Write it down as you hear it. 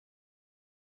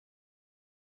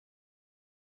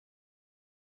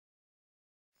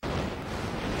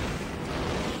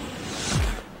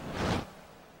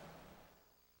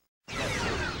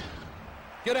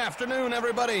Good afternoon,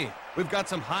 everybody. We've got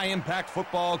some high-impact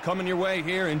football coming your way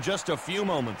here in just a few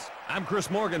moments. I'm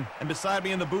Chris Morgan, and beside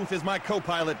me in the booth is my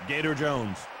co-pilot, Gator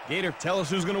Jones. Gator, tell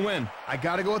us who's going to win. I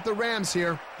got to go with the Rams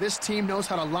here. This team knows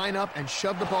how to line up and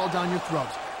shove the ball down your throat.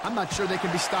 I'm not sure they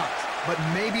can be stopped, but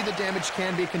maybe the damage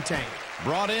can be contained.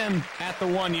 Brought in at the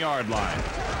 1-yard line.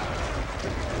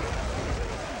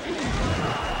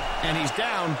 And he's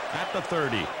down at the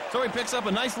 30. So he picks up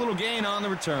a nice little gain on the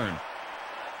return.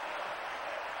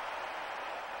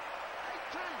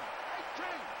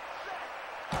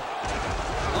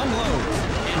 Unloads,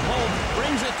 and Holt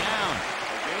brings it down.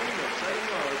 A gain of 7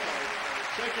 yards.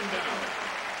 Second down.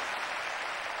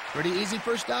 Pretty easy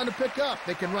first down to pick up.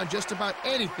 They can run just about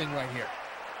anything right here.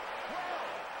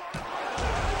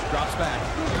 Drops back.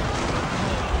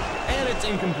 And it's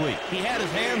incomplete. He had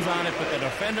his hands on it, but the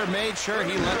defender made sure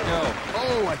he let go.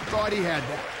 Oh, I thought he had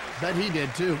that. Bet he did,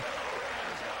 too.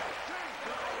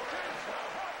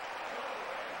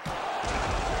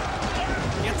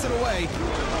 Gets it away.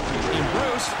 And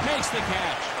Bruce makes the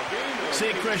catch.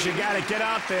 See, Chris, you got to get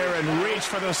out there and reach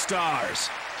for the stars.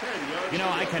 You know,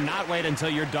 I cannot wait until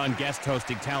you're done guest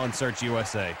hosting Talent Search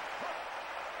USA.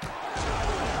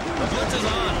 The blitz is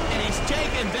on, and he's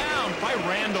taken down by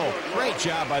Randall. Great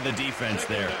job by the defense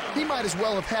there. He might as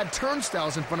well have had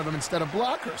turnstiles in front of him instead of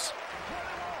blockers.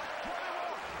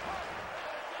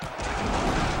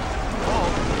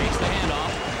 Holt takes the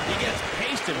handoff. He gets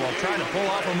pasted while trying to pull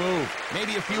off a move.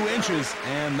 Maybe a few inches,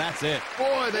 and that's it.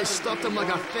 Boy, they stuffed him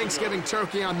like a Thanksgiving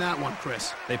turkey on that one,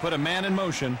 Chris. They put a man in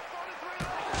motion.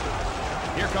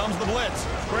 Here comes the blitz.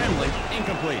 Scrambling,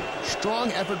 incomplete.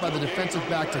 Strong effort by the defensive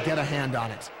back to get a hand on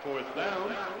it. Fourth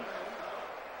down.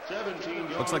 17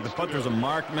 yards. Looks like the punter's a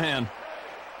marked man.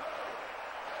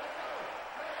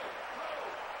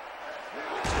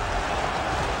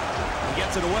 He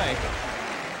gets it away.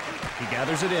 He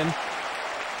gathers it in.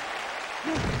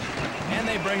 And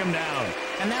they bring him down.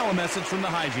 And now a message from the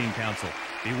Hygiene Council.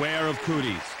 Beware of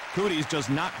cooties. Cooties does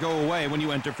not go away when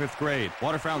you enter 5th grade.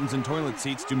 Water fountains and toilet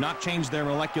seats do not change their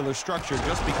molecular structure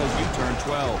just because you turn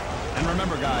 12. And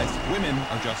remember, guys, women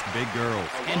are just big girls.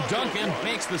 And Duncan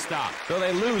makes the stop, so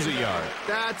they lose a yard.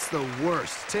 That's the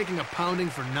worst, taking a pounding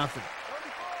for nothing.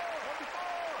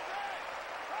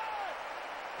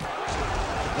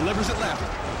 Delivers it left.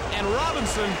 And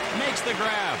Robinson makes the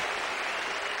grab.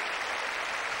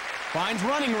 Finds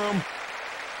running room.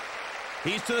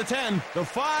 He's to the 10, the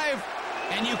 5,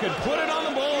 and you could put it on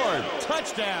the board.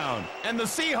 Touchdown. And the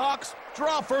Seahawks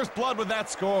draw first blood with that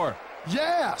score.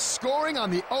 Yeah, scoring on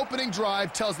the opening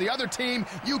drive tells the other team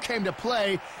you came to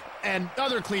play, and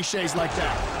other cliches like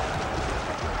that.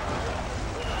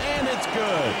 And it's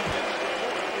good.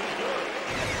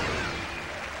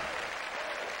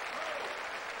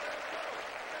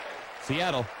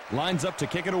 Seattle lines up to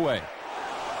kick it away.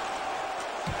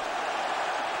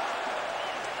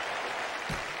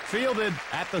 Fielded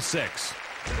at the 6.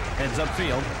 Heads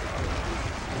upfield.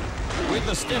 With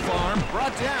the stiff arm,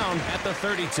 brought down at the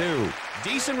 32.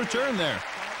 Decent return there.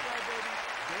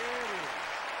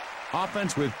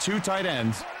 Offense with 2 tight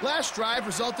ends. Last drive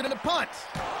resulted in a punt.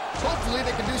 Hopefully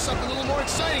they can do something a little more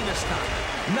exciting this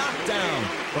time. Knocked down.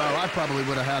 Well, I probably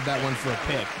would have had that one for a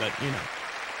pick, but, you know.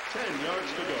 10 yards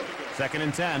to go. 2nd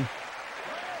and 10.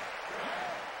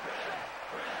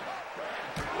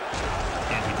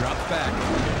 And he drops back.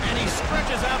 And he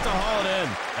stretches out to haul it in.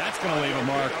 That's going to leave a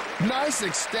mark. Nice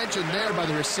extension there by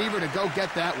the receiver to go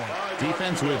get that one.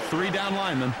 Defense with 3 down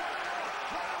linemen.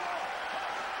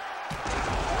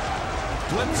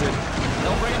 Flips it.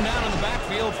 They'll bring him down in the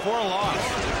backfield for a loss.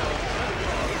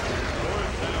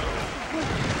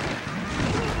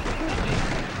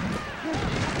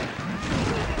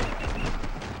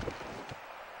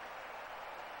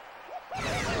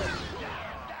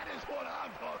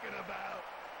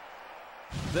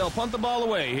 They'll punt the ball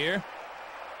away here.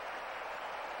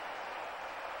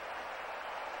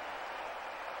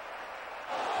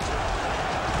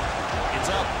 It's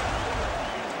up.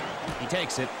 He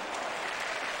takes it.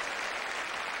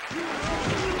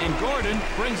 And Gordon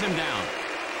brings him down.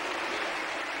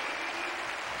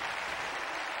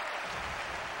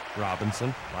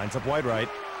 Robinson lines up wide right.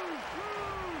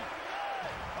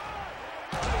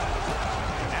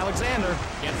 Alexander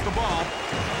gets the ball.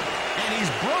 And he's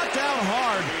brought down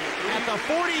hard at the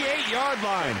 48-yard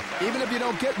line. Even if you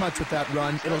don't get much with that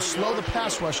run, it'll slow the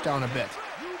pass rush down a bit.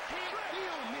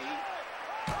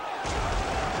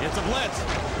 It's a blitz.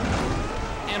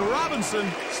 And Robinson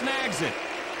snags it.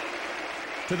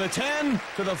 To the 10,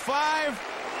 to the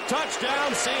 5.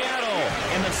 Touchdown, Seattle.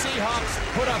 And the Seahawks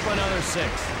put up another 6.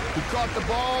 He caught the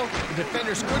ball, the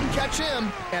defenders couldn't catch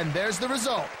him, and there's the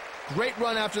result. Great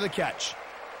run after the catch.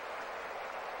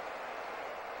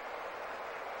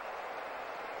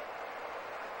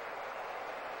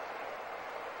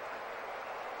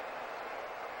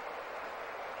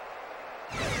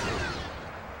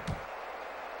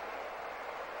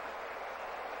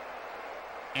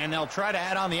 and they'll try to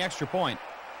add on the extra point.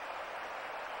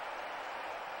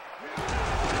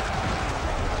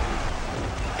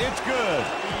 It's good.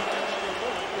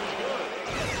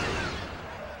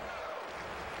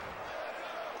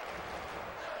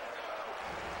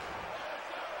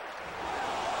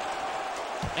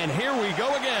 And here we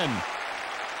go again.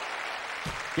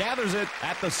 Gathers it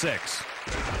at the 6.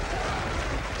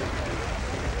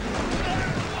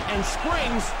 And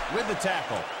springs with the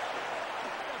tackle.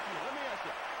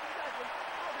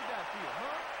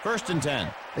 First and 10.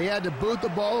 They had to boot the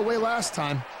ball away last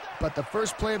time, but the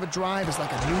first play of a drive is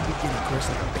like a new beginning, Chris,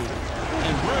 like a baby.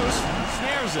 And Bruce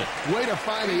snares it. Way to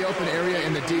find the open area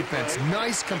in the defense.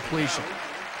 Nice completion.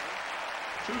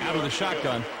 Out of the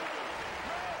shotgun.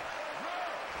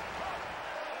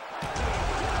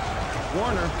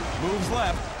 Warner moves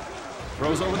left,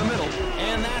 throws over the middle,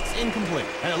 and that's incomplete.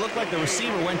 And it looked like the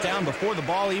receiver went down before the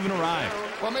ball even arrived.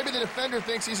 Well, maybe the defender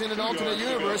thinks he's in an alternate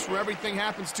universe where everything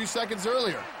happens 2 seconds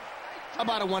earlier.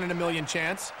 About a 1 in a million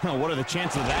chance. What are the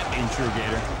chances of that being true,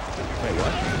 Gator? Wait,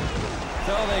 what?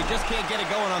 So they just can't get it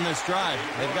going on this drive.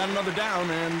 They've got another down,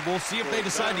 and we'll see if they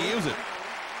decide to use it.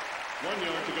 1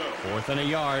 yard to go. 4th and a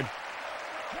yard.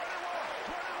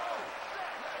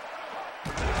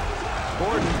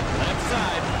 Gordon, left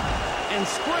side, and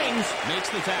Springs makes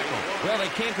the tackle. Well, they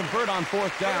can't convert on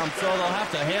 4th down, so they'll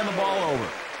have to hand the ball over.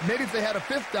 Maybe if they had a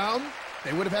 5th down,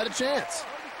 they would have had a chance.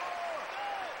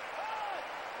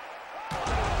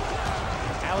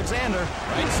 Alexander,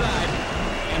 right side,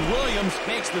 and Williams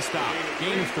makes the stop.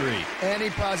 Gain of 3. Any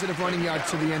positive running yards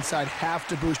to the inside have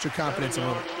to boost your confidence a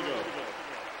little.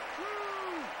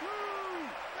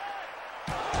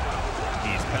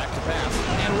 He's back to pass,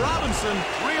 and Robinson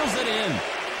reels it in.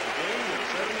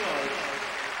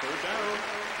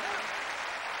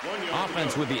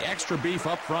 Offense with the extra beef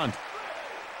up front.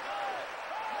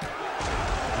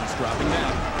 He's dropping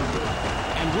down.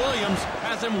 And Williams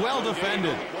has him well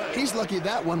defended. He's lucky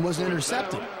that one wasn't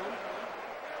intercepted.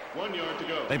 1 yard to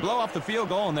go. They blow off the field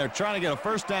goal, and they're trying to get a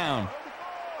first down.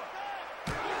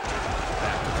 Back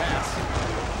to pass.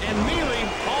 And Mealy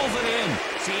hauls it in.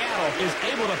 Seattle is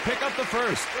able to pick up the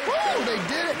first. Whoa, they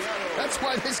did it! That's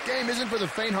why this game isn't for the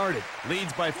faint-hearted.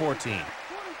 Leads by 14.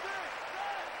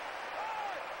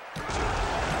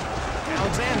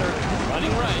 Alexander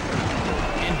running right.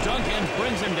 And Duncan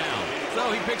brings him down.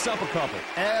 So he picks up a couple.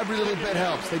 Every little bit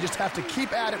helps. They just have to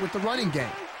keep at it with the running game.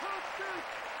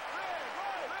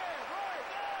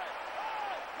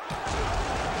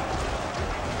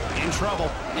 In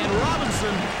trouble. And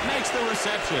Robinson makes the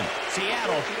reception.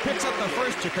 Seattle picks up the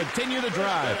first to continue the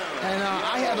drive. And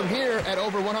I have them here at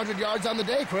over 100 yards on the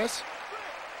day, Chris.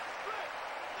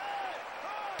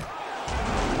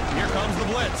 Here comes the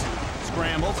blitz.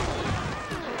 Scrambles.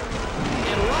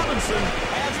 And Robinson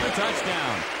has the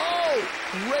touchdown. Oh,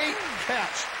 great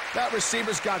catch. That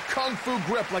receiver's got kung fu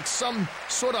grip like some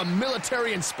sort of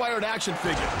military-inspired action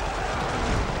figure.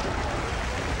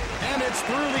 And it's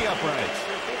through the uprights.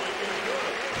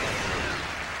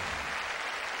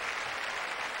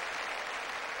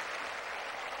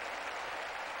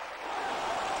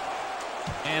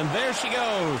 And there she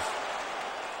goes.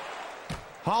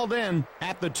 Hauled in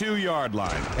at the 2-yard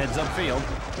line. Heads upfield.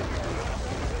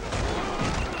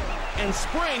 And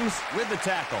Springs with the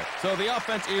tackle. So the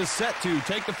offense is set to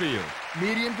take the field.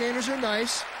 Medium gainers are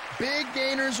nice. Big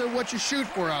gainers are what you shoot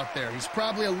for out there. He's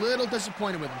probably a little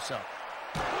disappointed with himself.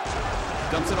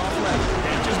 Dumps it off left.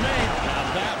 Catch is made.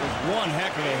 Now that was one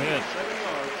heck of a hit.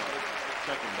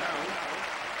 7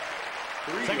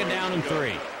 yards. Second down and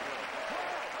 3.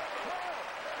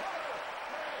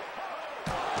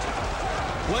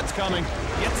 Blitz coming.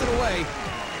 Gets it away.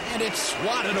 And it's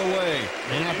swatted away.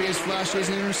 May not be as flashy as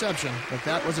an interception, but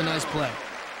that was a nice play.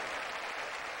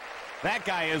 That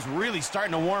guy is really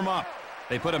starting to warm up.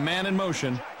 They put a man in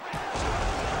motion.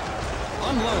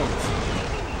 Unloads.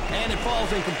 And it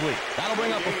falls incomplete. That'll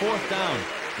bring up a 4th down.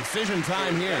 Decision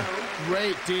time here.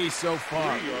 Great D so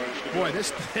far. Boy,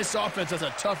 this offense has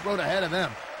a tough road ahead of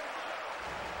them.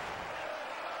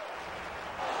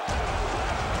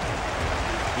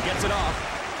 He gets it off.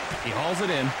 He hauls it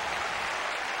in.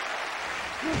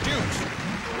 Shoots.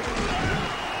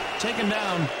 Taken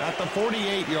down at the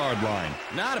 48-yard line.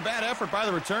 Not a bad effort by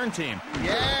the return team.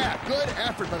 Yeah, good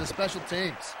effort by the special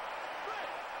teams.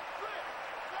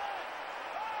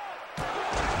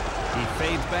 He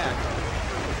fades back.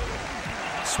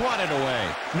 Swatted away.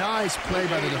 Nice play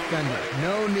by the defender.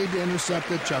 No need to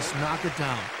intercept it, just knock it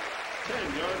down.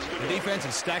 10 yards to The go. defense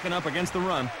is stacking up against the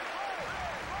run.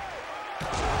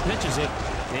 Pitches it.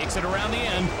 Takes it around the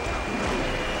end.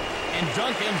 And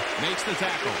Duncan makes the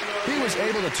tackle. He was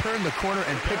able to turn the corner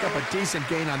and pick up a decent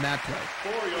gain on that play.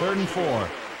 3rd and 4.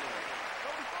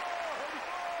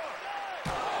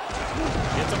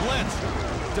 It's a blitz.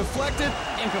 Deflected,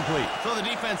 incomplete. So the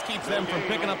defense keeps them from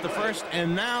picking up the first,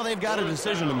 and now they've got a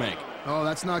decision to make. Oh,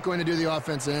 that's not going to do the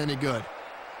offense any good.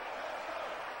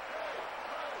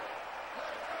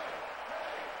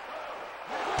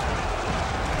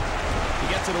 He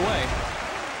gets it away.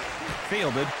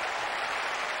 Fielded.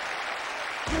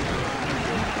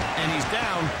 And he's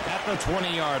down at the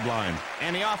 20-yard line.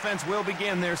 And the offense will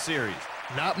begin their series.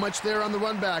 Not much there on the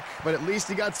run back, but at least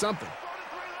he got something.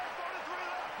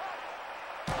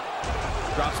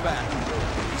 Drops back.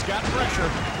 He's got pressure.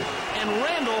 And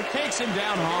Randall takes him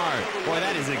down hard. Boy,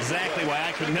 that is exactly why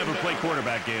I could never play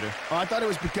quarterback, Gator. Oh, I thought it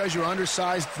was because you're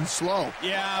undersized and slow.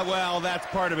 Yeah, well, that's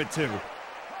part of it, too.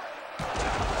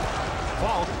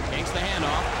 Falk takes the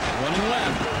handoff, running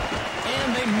left,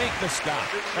 and they make the stop.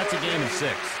 That's a gain of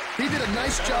 6. He did a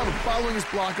nice job of following his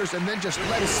blockers and then just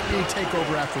let his speed take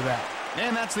over after that.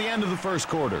 And that's the end of the first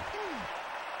quarter.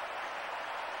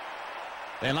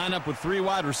 They line up with 3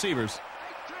 wide receivers.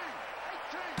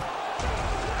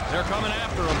 They're coming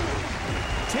after him.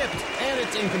 Tipped, and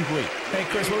it's incomplete. Hey,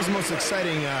 Chris, what was the most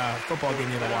exciting football game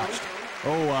you ever watched?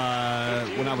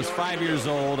 When I was 5 years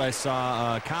old, I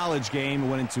saw a college game. It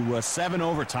went into 7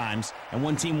 overtimes, and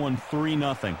one team won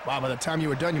 3-0. Wow, by the time you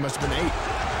were done, you must have been 8.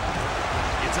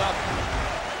 It's up.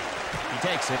 He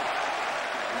takes it.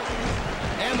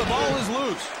 And the ball is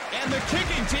loose. And the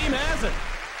kicking team has it.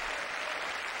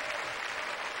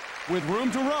 With room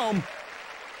to roam.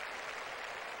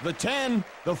 The 10,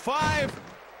 the 5,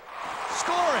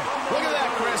 scoring. Look at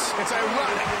that, Chris. It's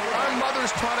ironic. Our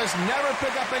mothers taught us never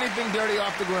pick up anything dirty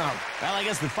off the ground. Well, I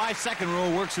guess the 5-second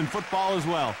rule works in football as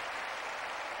well.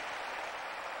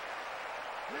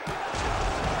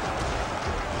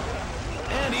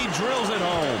 And he drills it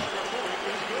home.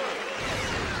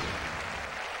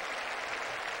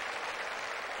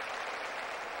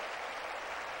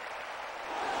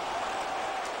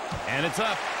 And it's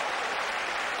up.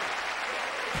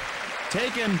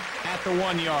 Taken at the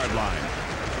 1-yard line.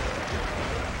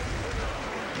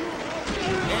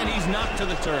 And he's knocked to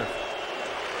the turf.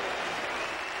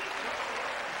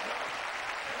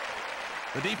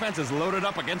 The defense is loaded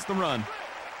up against the run.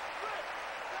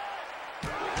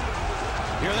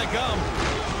 Here they come.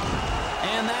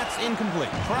 And that's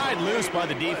incomplete. Pried loose by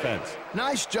the defense.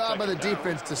 Nice job by the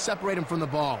defense to separate him from the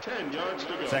ball. 10 yards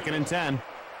to go. 2nd and 10.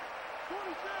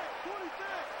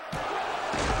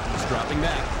 He's dropping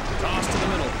back. Toss to the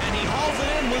middle. And he hauls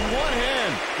it in with one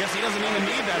hand. Guess he doesn't even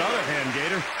need that other hand,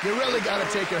 Gator. You really got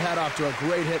to take your hat off to a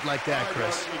great hit like that,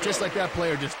 Chris. Just like that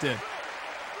player just did.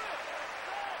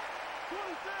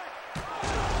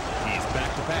 He's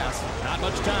back to pass. Not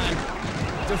much time.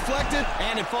 Deflected,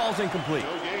 and it falls incomplete.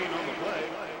 No gain on the play.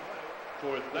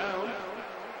 4th down.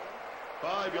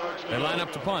 5 yards to go. They line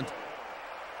up to punt.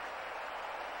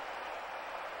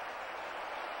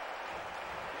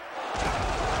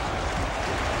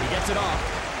 He gets it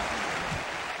off.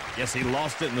 Guess he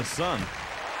lost it in the sun.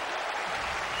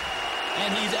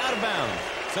 And he's out of bounds.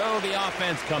 So the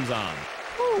offense comes on.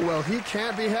 Oh, well, he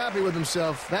can't be happy with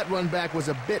himself. That run back was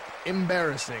a bit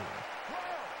embarrassing.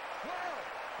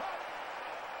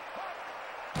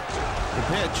 The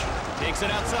pitch takes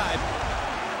it outside.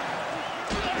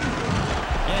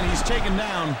 And he's taken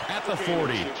down at the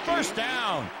 40. First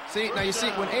down. Now you see,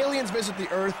 when aliens visit the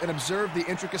Earth and observe the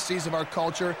intricacies of our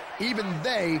culture, even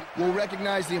they will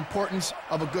recognize the importance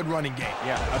of a good running game.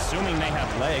 Yeah, assuming they have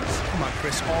legs. Come on,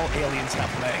 Chris, all aliens have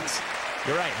legs.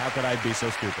 You're right. How could I be so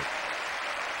stupid?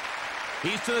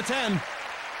 He's to the 10.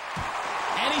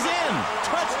 And he's in.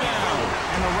 Touchdown.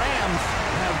 And the Rams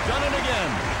have done it again.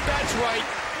 That's right.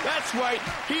 That's right.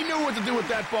 He knew what to do with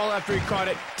that ball after he caught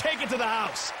it. Take it to the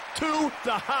house. To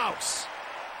the house.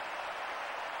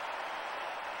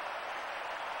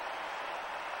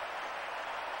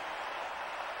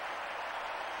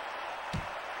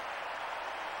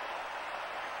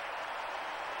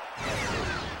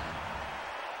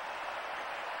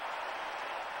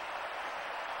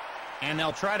 And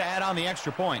they'll try to add on the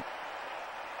extra point.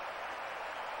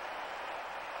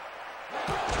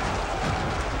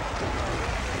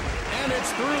 And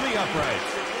it's through the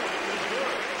uprights.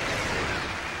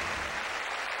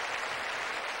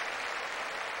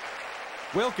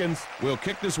 Wilkins will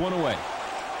kick this one away.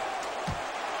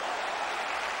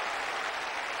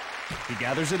 He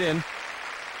gathers it in.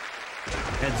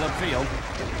 Heads upfield.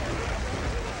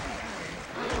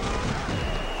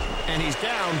 And he's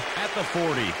down at the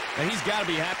 40. And he's got to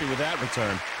be happy with that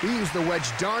return. He used the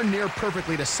wedge darn near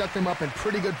perfectly to set them up in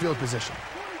pretty good field position.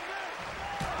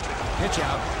 Pitch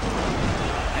out.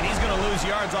 And he's to lose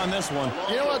yards on this one.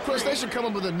 You know what, Chris? They should come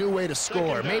up with a new way to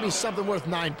score. Maybe something worth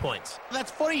 9 points.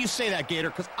 That's funny you say that, Gator,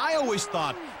 because I always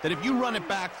thought that if you run it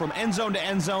back from end zone to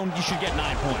end zone, you should get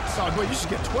 9 points. Oh, boy, you should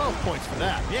get 12 points for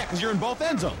that. Yeah, because you're in both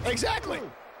end zones. Exactly.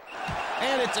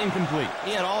 And it's incomplete.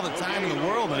 He had all the time in the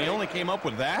world, and he only came up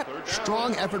with that.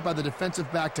 Strong effort by the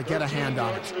defensive back to get a hand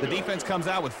on it. The defense comes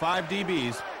out with 5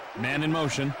 DBs. Man in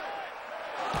motion.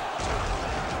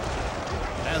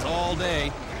 As all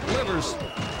day. Delivers.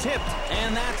 Tipped.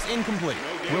 And that's incomplete.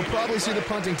 We'll probably see the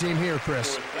punting team here,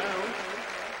 Chris.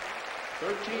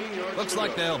 Looks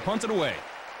like they'll punt it away.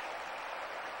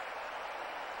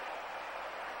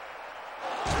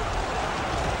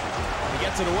 He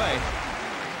gets it away.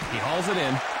 He hauls it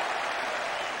in.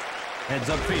 Heads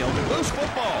upfield. Loose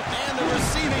football. And the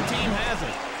receiving team has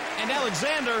it. And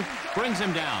Alexander brings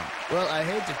him down. Well, I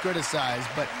hate to criticize,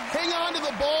 but hang on to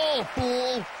the ball,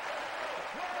 fool.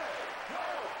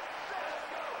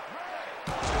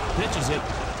 Pitches it.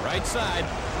 Right side.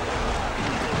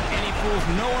 And he fools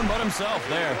no one but himself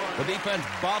there. The defense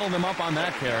bottled him up on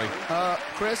that carry.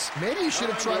 Chris, maybe you should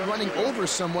have tried running over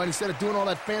someone instead of doing all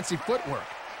that fancy footwork.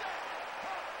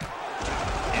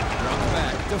 And he drops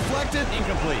back. Deflected.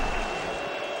 Incomplete.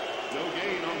 No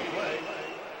gain on the play.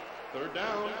 Third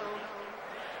down.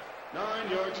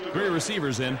 9 yards to go. 3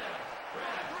 receivers in.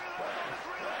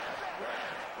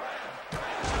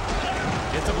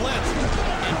 It's a blitz.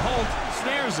 And Holt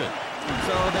snares it.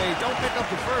 So they don't pick up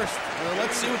the first.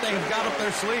 Let's see what they have got up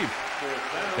their sleeve.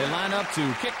 They line up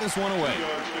to kick this one away. 2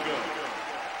 yards to go.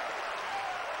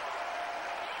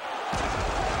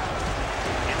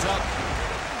 It's up.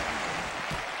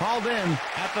 Hauled in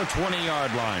at the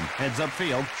 20-yard line. Heads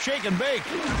upfield. Shake and bake.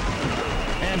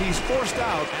 And he's forced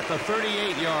out at the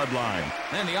 38-yard line.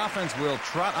 And the offense will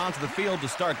trot onto the field to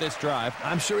start this drive.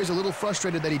 I'm sure he's a little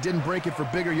frustrated that he didn't break it for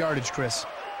bigger yardage, Chris.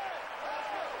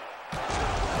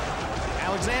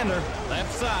 Alexander,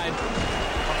 left side.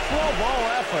 A full ball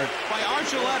effort by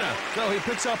Archuleta. So he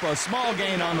picks up a small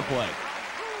gain on the play.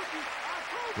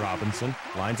 Robinson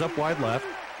lines up wide left.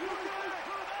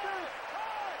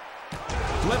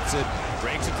 Flips it.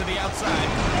 Breaks it to the outside.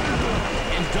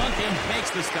 And Duncan makes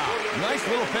the stop. Nice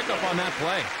little pickup on that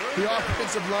play. The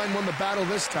offensive line won the battle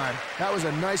this time. That was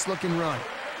a nice-looking run.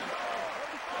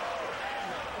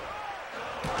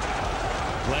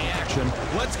 Play action.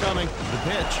 Blitz coming. The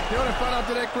pitch. You know what I found out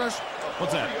today, Chris?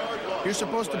 What's that? You're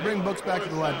supposed to bring books back to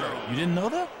the library. You didn't know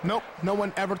that? Nope, no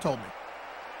one ever told me.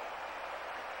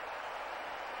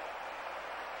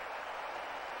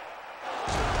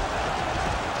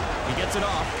 He gets it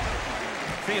off.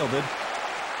 Fielded.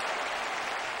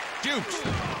 Jukes.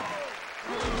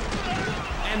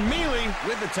 And Mealy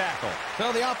with the tackle.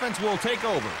 So the offense will take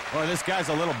over. Boy, this guy's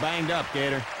a little banged up,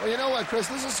 Gator. Well, you know what, Chris?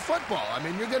 This is football. I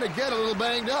mean, you're going to get a little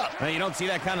banged up. Now, you don't see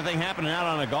that kind of thing happening out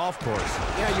on a golf course.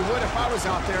 Yeah, you would if I was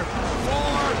out there.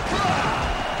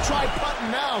 Try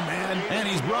putting now, man. And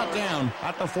he's brought down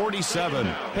at the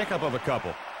 47. Pickup of a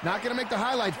couple. Not going to make the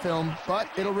highlight film, but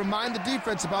it'll remind the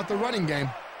defense about the running game.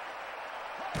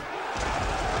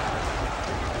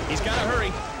 He's got to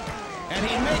hurry. And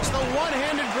he makes the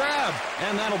one-handed grab.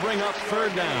 And that'll bring up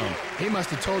third down. He must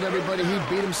have told everybody he'd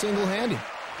beat him single-handed.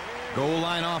 Goal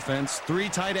line offense. 3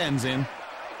 tight ends in.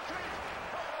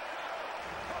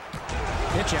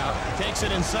 Pitch out. Takes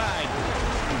it inside.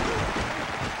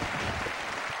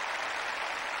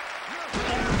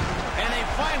 And they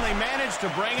finally managed to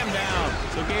bring him down.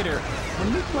 So, Gator,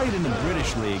 when we played in the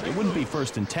British League, it wouldn't be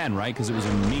 1st and 10, right? Because it was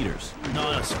in meters.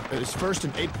 No, it was 1st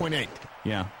and 8.8.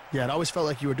 Yeah. Yeah, it always felt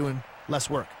like you were doing less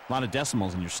work. A lot of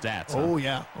decimals in your stats. Oh, Huh?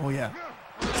 yeah. Oh, yeah.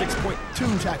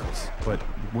 6.2 tackles. But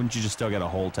wouldn't you just still get a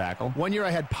whole tackle? 1 year I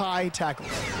had pi tackles.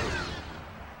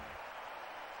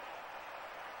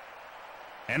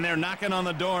 And they're knocking on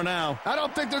the door now. I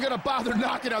don't think they're going to bother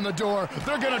knocking on the door.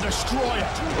 They're going to destroy it.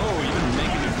 Oh, you've been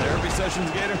making your therapy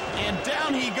sessions, Gator? And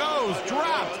down he goes,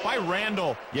 dropped by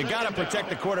Randall. You got to protect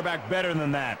the quarterback better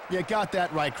than that. You got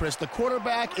that right, Chris. The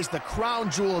quarterback is the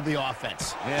crown jewel of the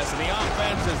offense. Yes, and the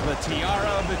offense is the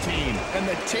tiara of the team. And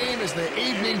the team is the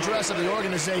evening dress of the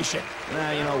organization.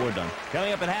 Nah, you know, we're done.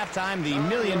 Coming up at halftime, the $1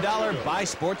 Million Buy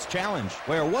Sports Challenge,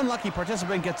 where one lucky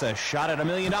participant gets a shot at $1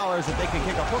 million if they can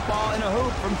kick a football in a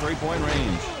hoop from three-point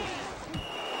range.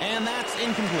 And that's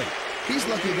incomplete. He's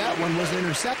lucky that one wasn't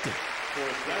intercepted.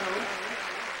 4th down.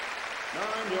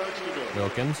 9 yards to go.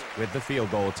 Wilkins with the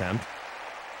field goal attempt.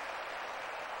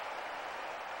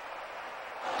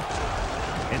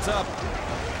 It's up.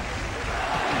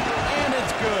 And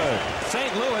it's good.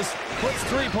 St. Louis puts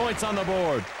 3 points on the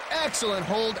board. Excellent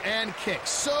hold and kick.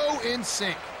 So in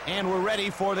sync. And we're ready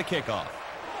for the kickoff.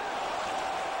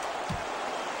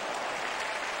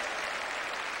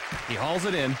 He hauls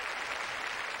it in.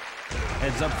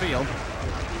 Heads upfield.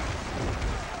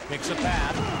 Picks a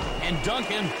path. And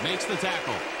Duncan makes the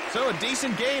tackle. So a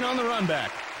decent gain on the run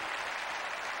back.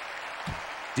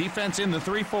 Defense in the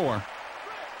 3-4.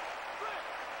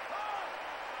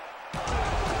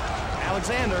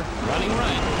 Alexander running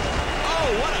right.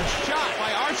 Oh, what a shot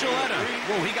by Archuleta.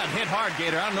 Whoa, he got hit hard,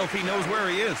 Gator. I don't know if he knows where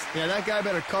he is. Yeah, that guy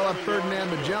better call up Ferdinand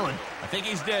Magellan. I think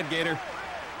he's dead, Gator.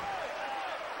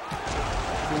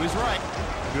 To his right.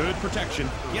 Good protection.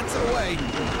 Gets it away,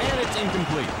 and it's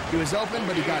incomplete. He was open,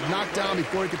 but he got knocked down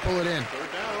before he could pull it in.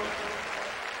 Third down.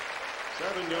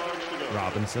 7 yards to go.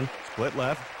 Robinson, split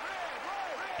left.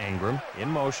 Ingram in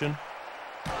motion.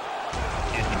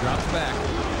 And he drops back.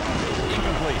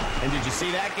 Incomplete. And did you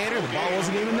see that, Gator? The ball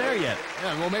wasn't even there yet.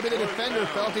 Yeah, well, maybe the defender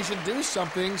felt he should do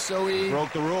something, so he...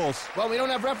 Broke the rules. Well, we don't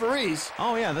have referees.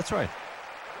 Oh, yeah, that's right.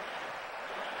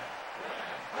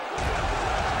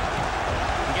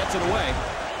 He gets it away.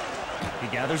 He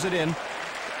gathers it in.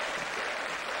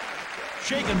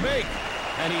 Shake and bake.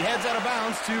 And he heads out of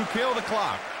bounds to kill the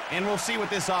clock. And we'll see what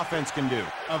this offense can do.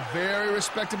 A very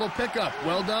respectable pickup.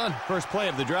 Well done. First play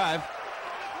of the drive.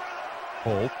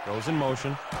 Holt goes in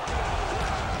motion.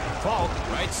 Falk,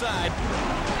 right side.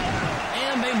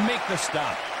 And they make the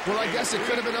stop. Well, I guess it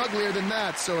could have been uglier than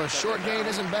that, so a short gain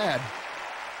isn't bad.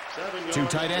 7 yards 2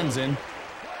 tight ends in.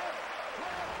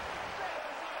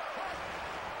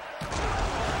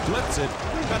 Flips it.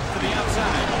 Cuts to the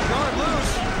outside. Guard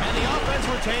loose. And the offense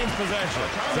retains possession.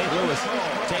 St. Louis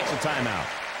takes a timeout.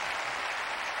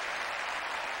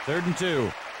 3rd and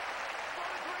 2.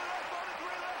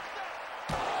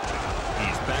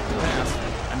 He's back to pass.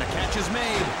 And the catch is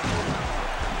made.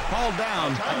 Called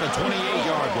down at the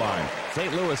 28-yard line.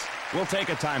 St. Louis will take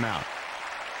a timeout.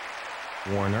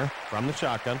 Warner from the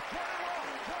shotgun.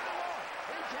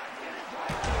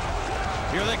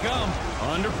 Here they come.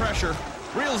 Under pressure.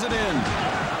 Reels it in.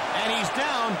 And he's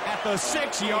down at the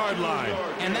 6-yard line.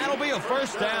 And that'll be a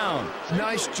first down.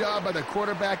 Nice job by the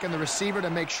quarterback and the receiver to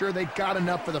make sure they got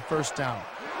enough for the first down.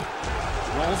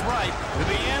 Rolls right to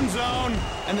the end zone.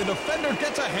 And the defender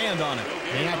gets a hand on it.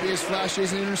 May not be as flashy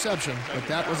as an interception, but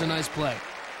that was a nice play.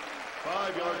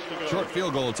 5 yards to go. Short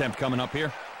field goal attempt coming up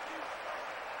here.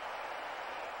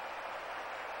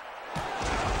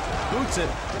 Boots it.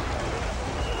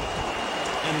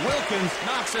 And Wilkins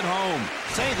knocks it home.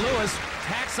 St. Louis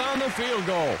tacks on the field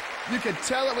goal. You could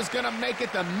tell it was going to make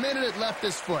it the minute it left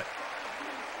his foot.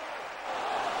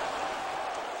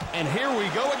 And here we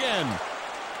go again.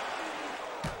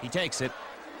 He takes it.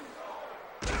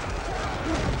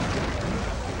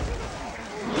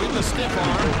 With the stiff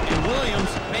arm, and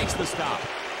Williams makes the stop.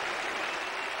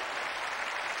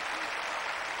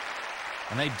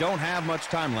 And they don't have much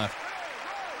time left.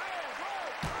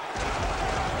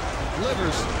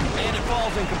 Delivers, and it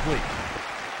falls incomplete.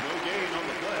 No gain on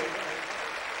the play.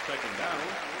 2nd down.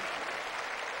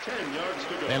 10 yards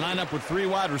to go. They line up with 3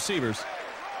 wide receivers.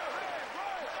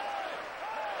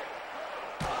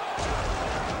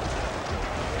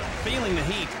 Feeling the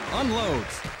heat,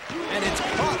 unloads, and it's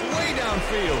caught way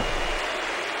downfield.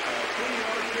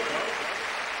 3-yard pickup.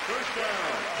 First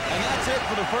down. And that's it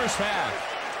for the first half.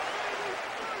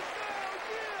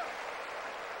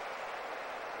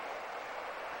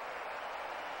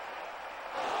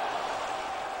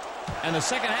 And the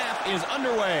second half is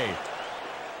underway.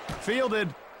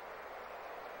 Fielded.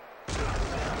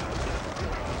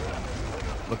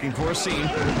 Looking for a seam.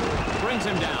 Brings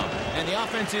him down. And the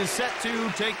offense is set to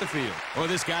take the field. Oh,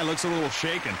 this guy looks a little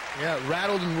shaken. Yeah,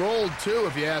 rattled and rolled, too,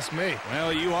 if you ask me.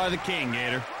 Well, you are the king,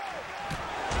 Gator.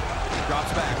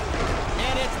 Drops back.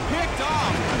 And it's picked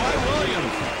off by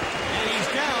Williams. And he's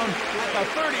down at the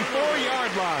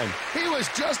 34-yard line. He was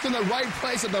just in the right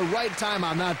place at the right time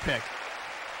on that pick.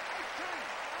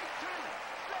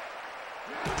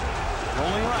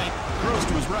 Rolling right. Throws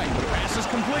to his right. Pass is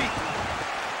complete.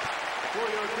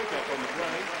 4-yard pickup on the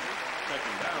play.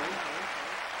 2nd down.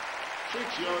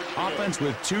 6 yards to go. Offense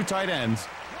with 2 tight ends.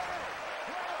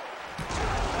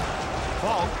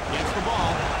 Falk gets the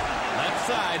ball. Left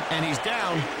side, and he's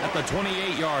down at the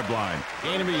 28-yard line.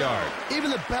 Gain of a yard.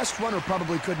 Even the best runner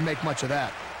probably couldn't make much of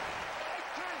that.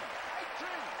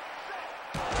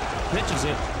 Pitches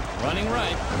it. Running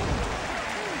right.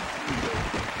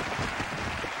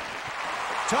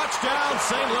 Touchdown,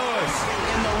 St. Louis.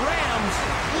 And the Rams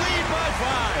lead by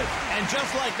 5. And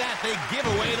just like that, they give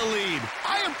away the lead.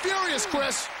 I am furious,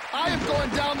 Chris. I am going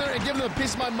down there and giving them a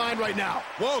piece of my mind right now.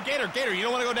 Whoa, Gator, you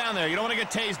don't want to go down there. You don't want to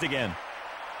get tased again.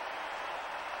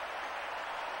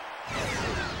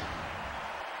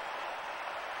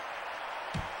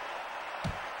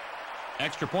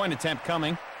 Extra point attempt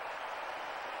coming.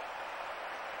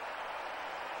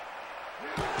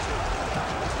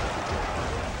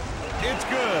 It's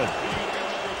good.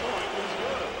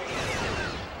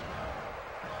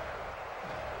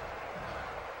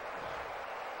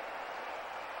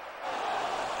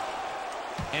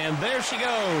 And there she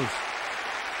goes.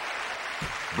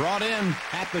 Brought in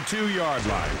at the 2-yard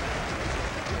line.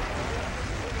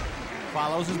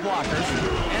 Follows his blockers,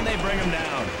 and they bring him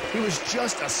down. He was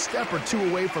just a step or two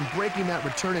away from breaking that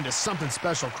return into something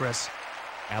special, Chris.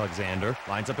 Alexander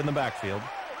lines up in the backfield.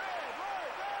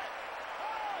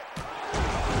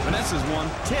 Vanessa's one,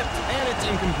 tipped, and it's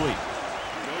incomplete.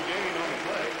 No gain on the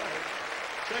play.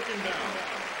 Second down.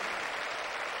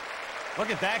 Look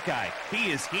at that guy.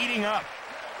 He is heating up.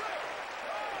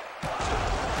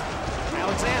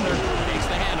 Alexander takes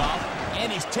the handoff,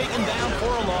 and he's taken down for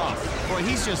a loss. Boy,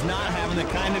 he's just not having the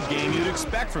kind of game you'd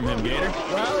expect from him, Gator.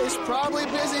 Well, he's probably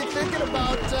busy thinking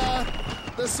about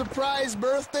the surprise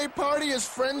birthday party his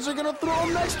friends are going to throw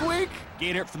him next week.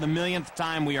 Gator, for the millionth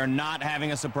time, we are not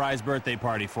having a surprise birthday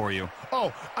party for you.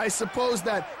 Oh, I suppose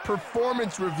that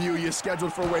performance review you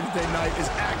scheduled for Wednesday night is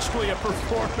actually a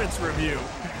performance review.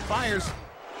 Fires,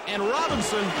 and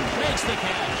Robinson makes the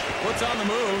catch. Puts on the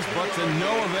moves, but to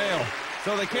no avail.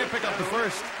 So they can't pick up the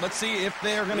first. Let's see if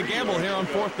they are going to gamble here on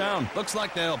 4th down. Looks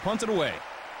like they'll punt it away.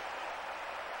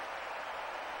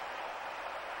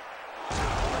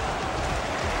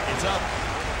 It's up.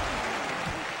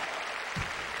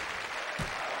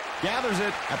 Gathers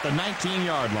it at the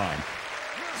 19-yard line.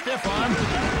 Stiff arm.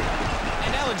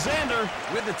 And Alexander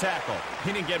with the tackle.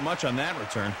 He didn't get much on that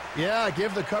return. Yeah,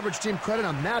 give the coverage team credit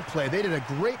on that play. They did a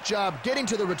great job getting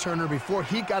to the returner before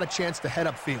he got a chance to head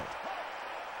upfield.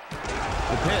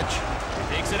 The pitch.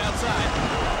 Takes it outside.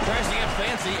 Tries to get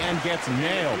fancy and gets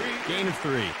nailed. Gain of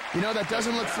 3. You know, that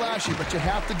doesn't look flashy, but you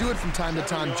have to do it from time to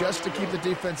time just to keep the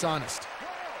defense honest.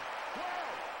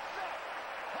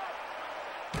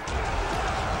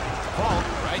 Falk,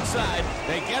 right side.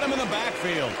 They get him in the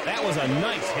backfield. That was a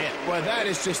nice hit. Boy, that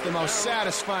is just the most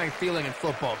satisfying feeling in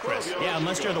football, Chris. Yeah,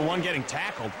 unless you're the one getting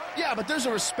tackled. Yeah, but there's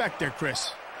a respect there,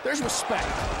 Chris. There's respect.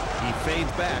 He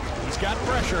fades back. He's got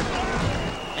pressure.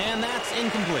 And that's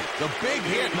incomplete. The big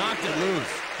hit knocked it loose.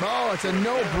 Oh, it's a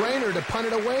no-brainer to punt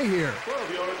it away here.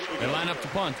 12 yards to They go. line up to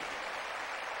punt.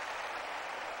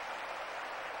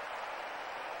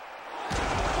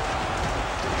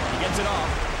 He gets it off.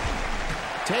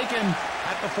 Taken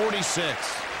at the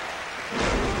 46.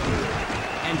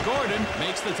 And Gordon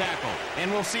makes the tackle.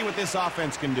 And we'll see what this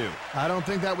offense can do. I don't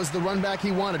think that was the run back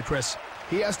he wanted, Chris.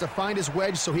 He has to find his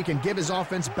wedge so he can give his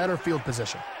offense better field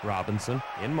position. Robinson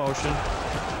in motion.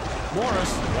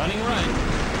 Morris running right.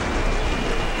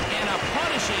 And a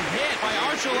punishing hit by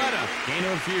Archuleta. Gain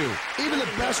of a few. Even the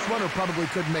best runner probably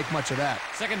couldn't make much of that.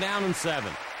 2nd down and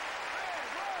 7.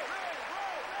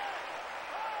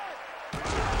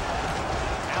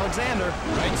 Alexander,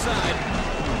 right side.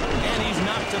 And he's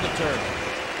knocked to the turf.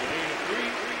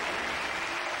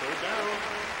 Third down.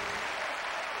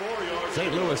 4 yards.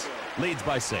 St. Louis leads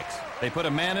by 6. They put a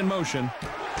man in motion.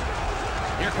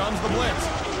 Here comes the blitz.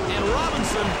 And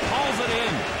Robinson hauls it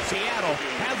in. Seattle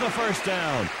has the 1st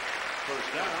down.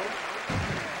 First down.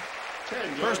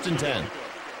 10 yards 1st and to go. 10.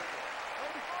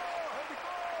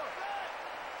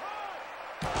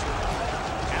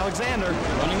 Alexander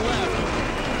running left.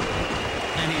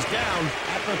 And he's down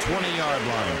at the 20-yard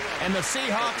line. And the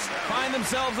Seahawks find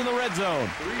themselves in the red zone.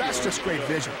 That's just great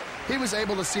vision. He was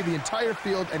able to see the entire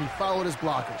field, and he followed his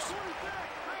blockers.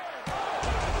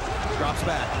 Drops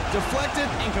back. Deflected,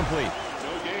 incomplete.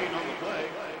 No gain on the play.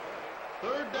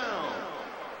 Third down.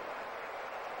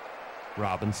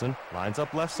 Robinson lines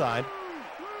up left side.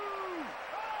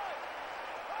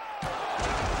 The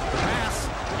pass,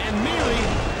 and Mealy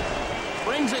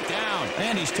brings it down.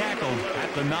 And he's tackled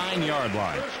at the 9-yard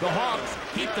line. The Hawks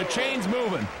keep the chains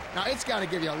moving. Now, it's got to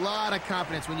give you a lot of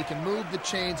confidence when you can move the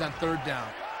chains on 3rd down.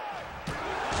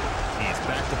 He's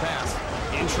back to pass.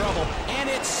 In trouble. And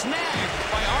it's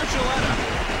snagged by Archuleta.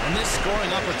 And this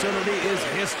scoring opportunity is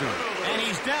history. And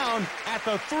he's down at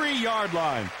the 3-yard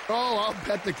line. Oh, I'll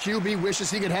bet the QB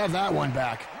wishes he could have that one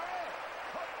back.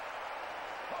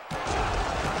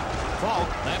 Falk,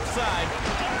 left side.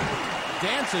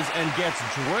 Dances and gets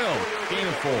drilled. Gain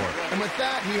of 4. And with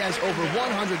that, he has over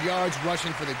 100 yards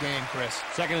rushing for the game, Chris.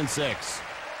 2nd and 6.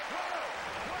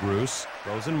 Bruce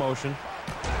goes in motion.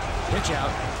 Pitch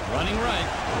out. Running right.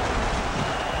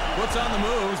 Puts on the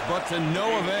moves, but to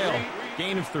no avail.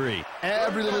 Gain of 3.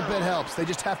 Every little bit helps. They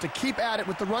just have to keep at it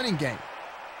with the running game.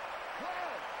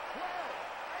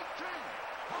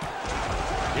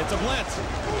 It's a blitz.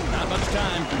 Not much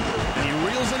time. And he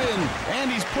reels it in. And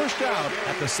he's pushed out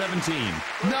at the 17.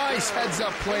 Nice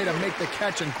heads-up play to make the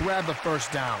catch and grab the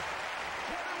 1st down.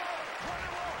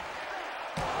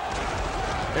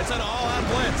 It's an all-out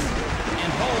blitz.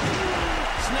 And Holt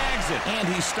snags it. And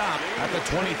he stopped at the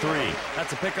 23.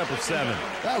 That's a pickup of 7.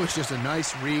 That was just a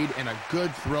nice read and a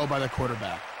good throw by the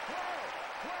quarterback.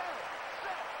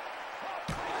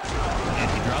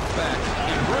 And he drops back.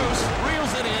 And Bruce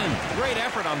reels it in. Great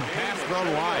effort on the pass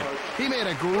thrown wide. He made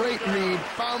a great read,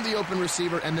 found the open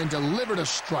receiver, and then delivered a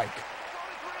strike.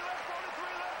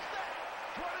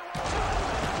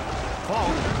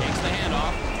 Falk takes the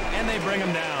handoff, and they bring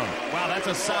him down. Wow, that's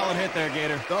a solid hit there,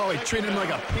 Gator. Oh, he treated him like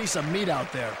a piece of meat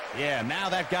out there. Yeah, now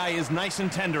that guy is nice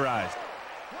and tenderized.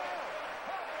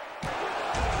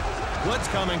 Blitz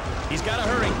coming. He's got to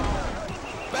hurry.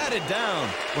 Batted down.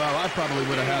 Well, I probably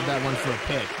would have had that one for a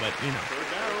pick, but, you know. Third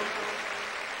down,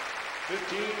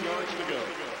 15 yards to go.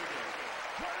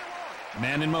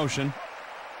 Man in motion.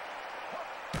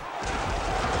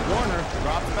 Warner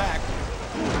drops back.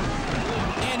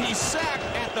 And he's sacked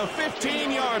at the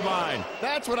 15-yard line.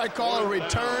 That's what I call a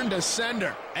return to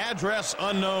sender. Address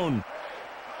unknown.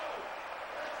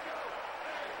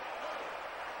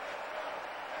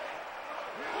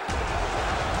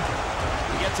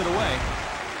 He gets it away.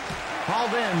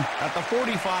 Hauled in at the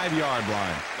 45-yard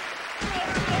line.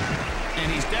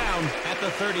 And he's down at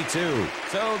the 32.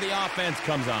 So the offense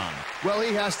comes on. Well,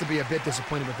 he has to be a bit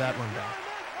disappointed with that one, though.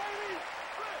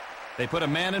 They put a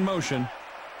man in motion.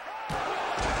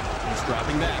 He's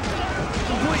dropping back.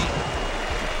 Complete.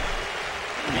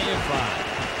 Gain of 5.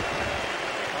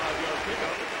 5-yard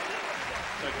pickup.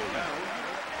 Second down.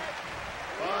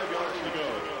 5 yards to go.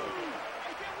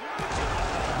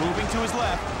 Moving to his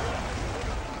left.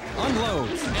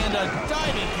 Unloads. And a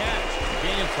diving catch.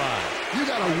 Gain of 5. You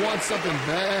gotta want something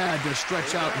bad to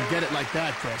stretch out and get it like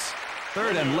that, Chris.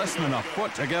 Third and less than a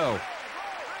foot to go.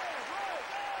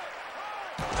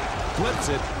 Flips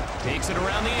it. Takes it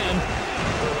around the end.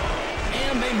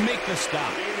 And they make the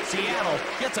stop. Seattle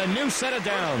gets a new set of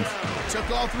downs. Took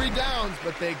all 3 downs,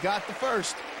 but they got the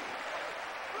first.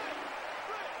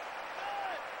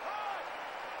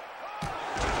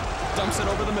 Dumps it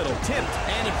over the middle. Tipped.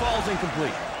 And it falls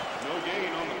incomplete. No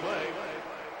gain on the play.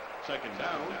 Second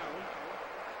down.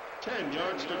 10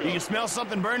 yards to go. You can smell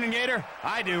something burning, Gator?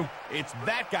 I do. It's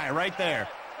that guy right there.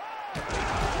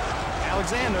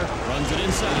 Alexander runs it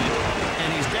inside,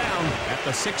 and he's down at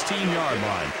the 16-yard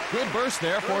line. Good burst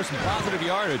there for some positive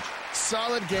yardage.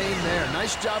 Solid game there.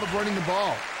 Nice job of running the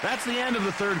ball. That's the end of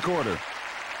the third quarter.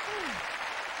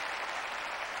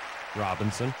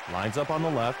 Robinson lines up on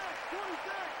the left.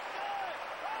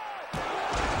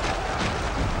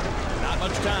 Not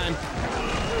much time.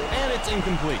 And it's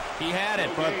incomplete. He had it,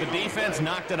 but the defense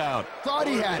knocked it out. Thought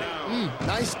he had it.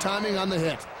 Nice timing on the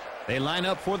hit. They line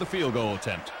up for the field goal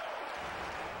attempt.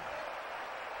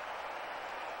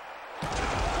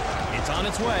 It's on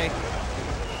its way.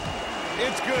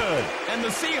 It's good. And the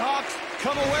Seahawks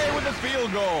come away with the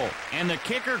field goal. And the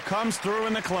kicker comes through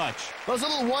in the clutch. Those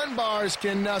little one bars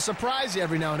can surprise you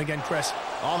every now and again, Chris.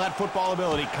 All that football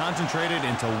ability concentrated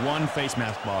into one face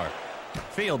mask bar.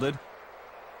 Fielded.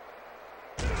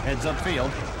 Heads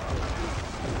upfield.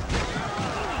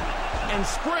 And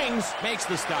Springs makes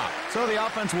the stop. So the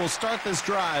offense will start this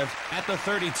drive at the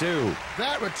 32.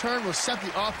 That return will set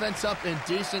the offense up in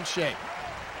decent shape.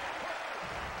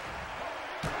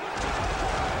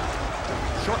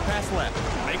 Short pass left.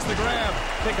 Makes the grab.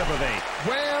 Pickup of 8.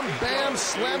 Wham, bam,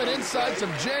 slam it inside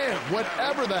some jam.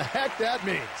 Whatever the heck that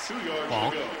means. 2 yards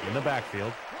Ball to go. in the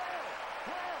backfield.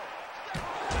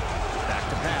 Back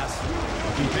to pass.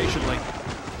 Looking patiently.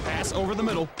 Pass over the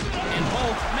middle. And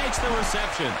Holt makes the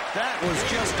reception. That was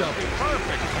just a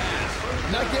perfect pass.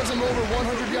 And that gives him over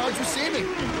 100 yards receiving.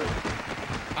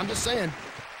 I'm just saying.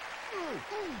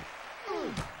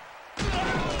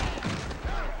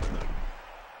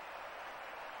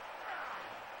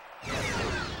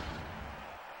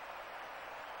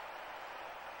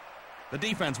 The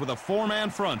defense with a 4-man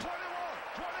front.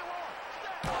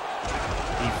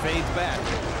 He fades back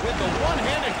with the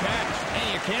one-handed catch.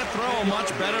 And you can't throw much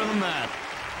better than that.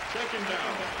 Second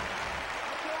down.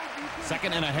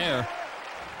 Second and a hair.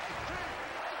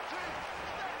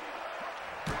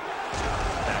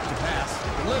 Back to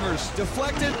pass. Delivers.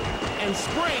 Deflected. And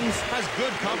Springs has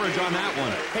good coverage on that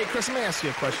one. Hey, Chris, let me ask you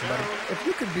a question, buddy. If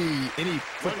you could be any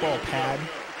football pad,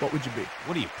 what would you be?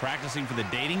 What are you, practicing for the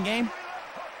dating game?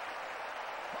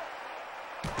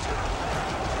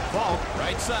 Falk,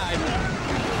 right side.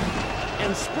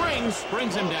 And Springs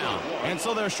brings him down. And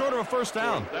so they're short of a first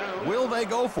down. Will they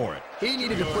go for it? He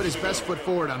needed to put his best foot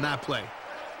forward on that play.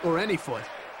 Or any foot.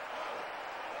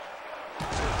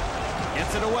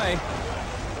 Gets it away.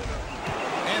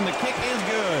 And the kick is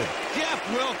good. Jeff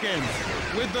Wilkins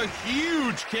with the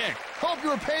huge kick. Hope you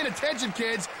were paying attention,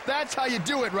 kids. That's how you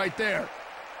do it right there.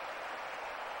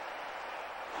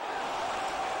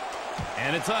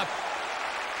 And it's up.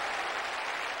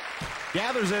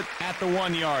 Gathers it at the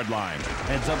 1-yard line.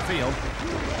 Heads upfield.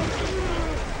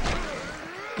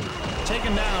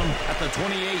 Taken down at the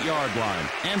 28-yard line.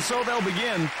 And so they'll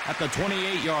begin at the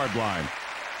 28-yard line.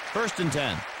 1st and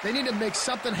 10. They need to make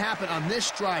something happen on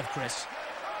this drive, Chris.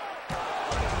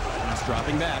 He's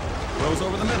dropping back. Throws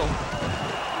over the middle.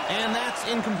 And that's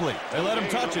incomplete. They let him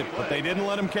touch it, but they didn't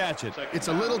let him catch it. It's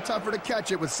a little tougher to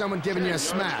catch it with someone giving you a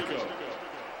smack.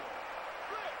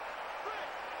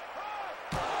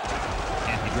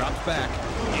 And he drops back.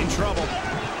 In trouble.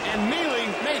 And Mealy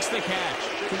makes the catch.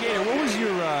 Gator, what was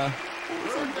your,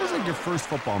 what was like your first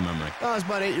football memory? I was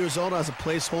about 8 years old. I was a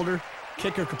placeholder.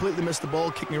 Kicker completely missed the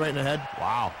ball, kicked me right in the head.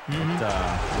 Wow. That must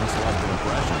have left an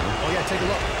impression. Huh? Oh, yeah, take a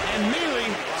look. And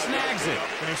Mealy snags it.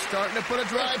 They're starting to put a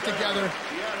drive together.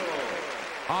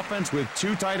 Offense with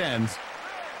 2 tight ends.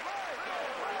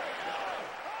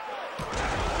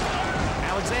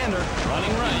 Alexander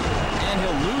running right, and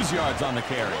he'll lose yards on the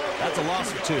carry. That's a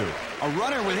loss of 2. A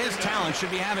runner with his talent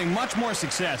should be having much more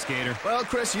success, Gator. Well,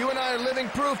 Chris, you and I are living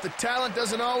proof that talent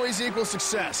doesn't always equal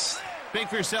success. Speak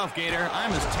for yourself, Gator.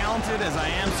 I'm as talented as I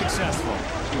am successful. Oh,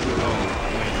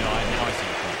 wait, no, now I see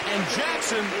the point. And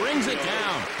Jackson brings it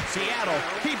down. Seattle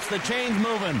keeps the chains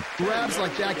moving. Grabs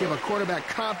like that give a quarterback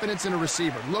confidence in a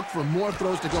receiver. Look for more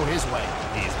throws to go his way.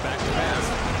 He's back to pass.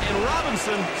 And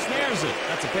Robinson snares it.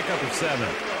 That's a pickup of 7.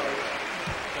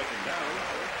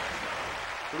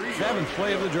 7th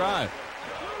play of the drive.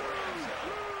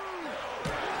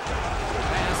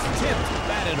 Pass tipped,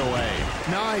 batted away.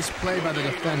 Nice play by the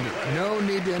defender. No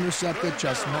need to intercept it,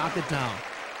 just knock it down.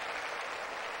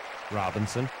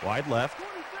 Robinson, wide left.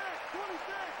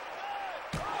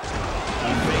 He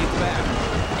fades back.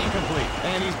 Incomplete.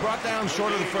 And he's brought down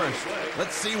short of the 1st.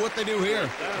 Let's see what they do here.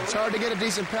 It's hard to get a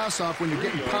decent pass off when you're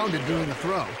getting pounded during the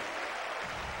throw.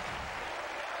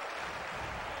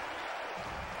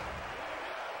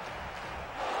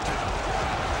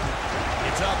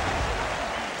 It's up.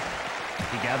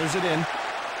 He gathers it in.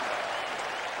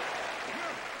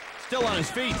 Still on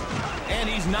his feet. And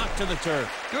he's knocked to the turf.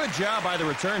 Good job by the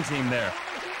return team there.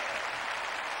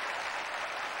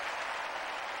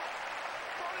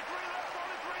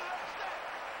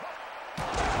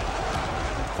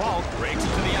 Falk breaks it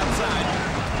to the outside.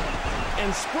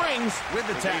 And springs with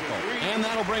the tackle. And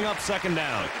that'll bring up 2nd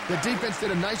down. The defense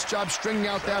did a nice job stringing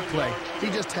out that play. He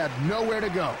just had nowhere to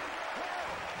go.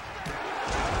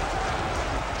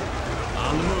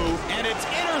 On the move, and it's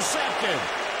intercepted.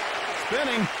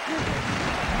 Spinning.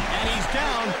 And he's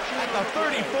down at the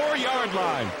 34-yard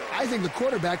line. I think the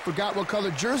quarterback forgot what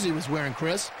color jersey he was wearing,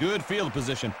 Chris. Good field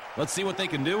position. Let's see what they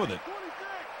can do with it.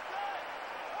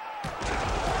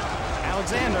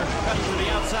 Alexander cuts to the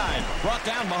outside. Brought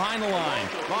down behind the line.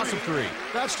 Loss of 3.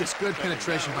 That's just good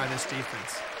penetration by this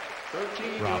defense.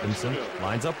 Robinson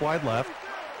lines up wide left.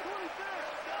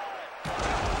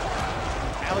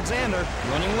 Alexander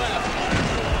running left.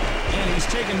 And he's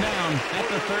taken down at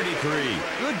the 33.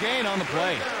 Good gain on the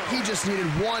play. He just needed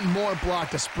one more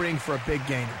block to spring for a big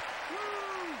gainer.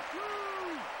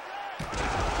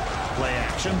 Play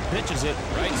action, pitches it,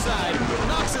 right side,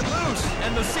 knocks it loose,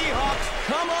 and the Seahawks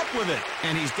come up with it.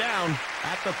 And he's down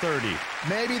at the 30.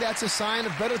 Maybe that's a sign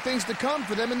of better things to come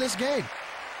for them in this game.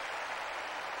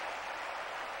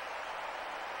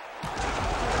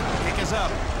 Kick is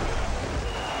up.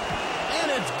 And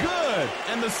it's good.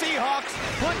 And the Seahawks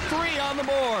put 3 on the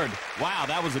board. Wow,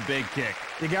 that was a big kick.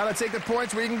 You got to take the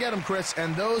points where you can get them, Chris,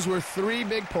 and those were 3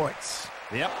 big points.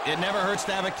 Yep, it never hurts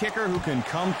to have a kicker who can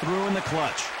come through in the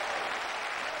clutch.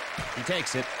 He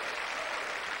takes it.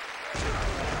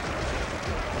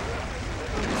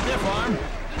 Stiff arm.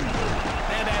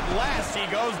 And at last he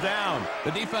goes down.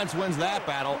 The defense wins that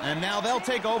battle, and now they'll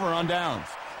take over on downs.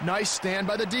 Nice stand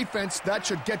by the defense. That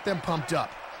should get them pumped up.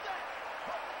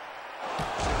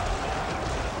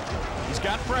 He's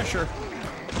got pressure.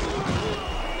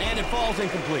 And it falls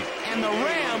incomplete. And the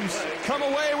Rams come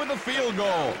away with a field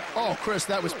goal. Oh, Chris,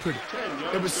 that was pretty.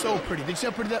 It was so pretty. Did you see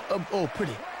how pretty that? Oh,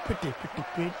 pretty. Pretty.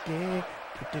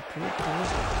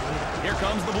 Here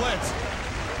comes the blitz.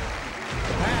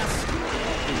 Pass.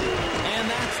 And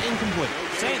that's incomplete.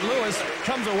 St. Louis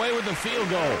comes away with the field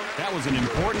goal. That was an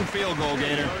important field goal,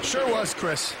 Gator. Sure was,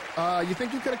 Chris. You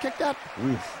think you could have kicked that?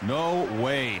 Oof, no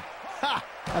way. Ha!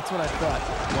 That's what I thought.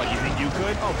 What, you think you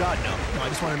could? Oh, God, no. No, I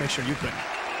just wanted to make sure you couldn't.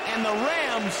 And the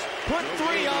Rams put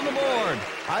 3 on the board.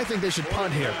 I think they should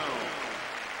punt here.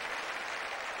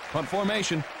 Punt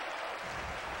formation.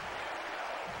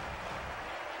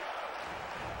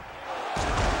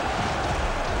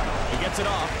 it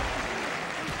off.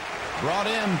 Brought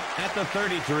in at the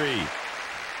 33.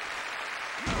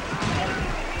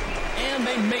 And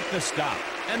they make the stop.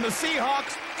 And the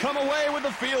Seahawks come away with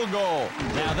a field goal.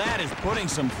 Now that is putting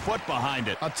some foot behind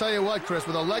it. I'll tell you what, Chris,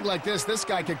 with a leg like this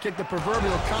guy could kick the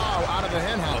proverbial cow out of the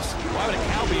hen house. Why would a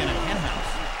cow be in a hen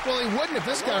house? Well, he wouldn't if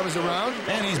this guy was around.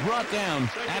 And he's brought down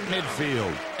at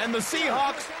midfield. And the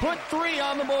Seahawks put 3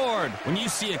 on the board. When you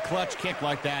see a clutch kick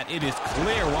like that, it is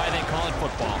clear why they call it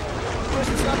football. Chris,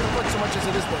 it's not the foot so much as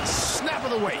it is the snap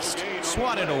of the waist.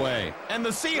 Swatted away. And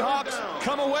the Seahawks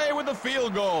come away with a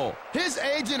field goal. His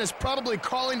agent is probably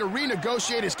calling to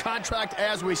renegotiate his contract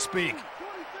as we speak.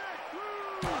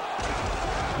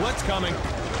 Blitz coming.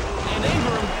 And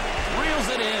Ingram reels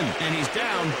it in. And he's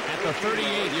down at the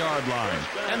 38-yard line.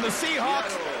 And the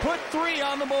Seahawks put 3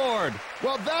 on the board.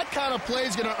 Well, that kind of play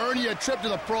is going to earn you a trip to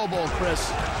the Pro Bowl, Chris.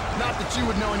 Not that you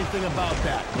would know anything about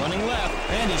that. Running left,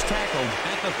 and he's tackled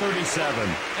at the 37.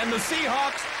 And the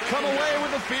Seahawks come away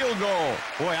with a field goal.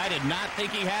 Boy, I did not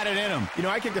think he had it in him. You know,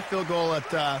 I kicked a field goal at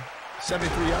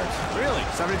 73 yards. Really?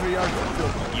 73 yards for a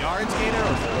field goal. Yards, Gator,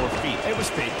 or feet? It was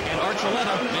feet. And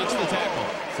Archuleta makes the tackle.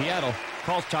 Seattle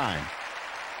calls time.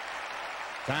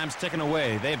 Time's ticking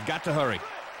away. They've got to hurry.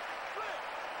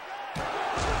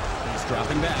 He's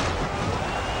dropping back.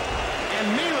 And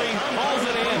Mealy hauls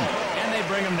it in. And they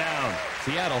bring him down.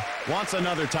 Seattle wants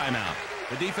another timeout.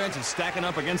 The defense is stacking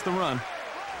up against the run.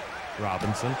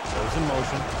 Robinson goes in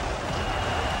motion.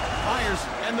 Fires.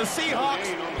 And the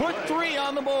Seahawks put 3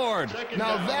 on the board.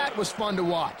 Now that was fun to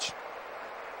watch.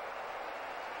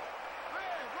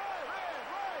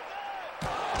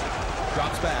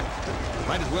 Drops back.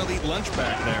 Might as well eat lunch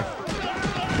back there.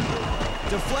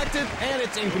 Deflected, and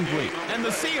it's incomplete. And the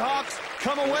Seahawks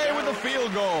come away with a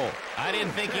field goal. I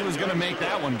didn't think he was going to make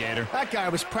that one, Gator. That guy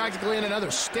was practically in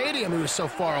another stadium. He was so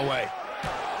far away.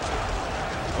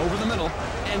 Over the middle,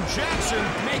 and Jackson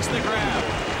makes the grab.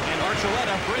 And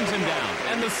Archuleta brings him down.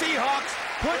 And the Seahawks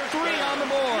put 3 on the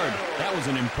board. That was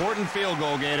an important field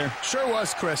goal, Gator. Sure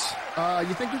was, Chris.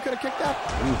 You think you could have kicked that?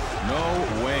 Oof,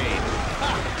 no way.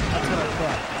 That's what I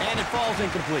thought. And it falls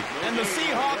incomplete. And the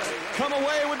Seahawks come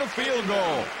away with a field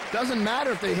goal. Doesn't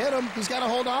matter if they hit him. He's got to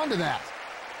hold on to that.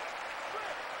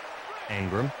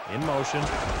 Ingram in motion.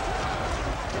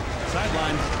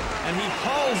 Sideline. And he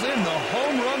hauls in the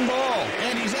home run ball.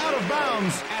 And he's out of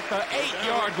bounds at the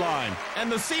 8-yard line.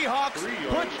 And the Seahawks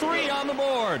put 3 on the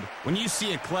board. When you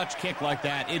see a clutch kick like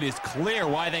that, it is clear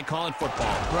why they call it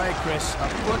football. Right, Chris. A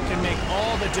foot can make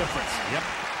all the difference. Yep.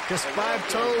 Just 5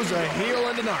 toes, a heel,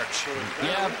 and an arch.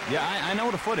 Yeah, I know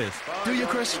what a foot is. Do you,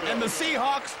 Chris? And the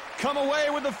Seahawks come away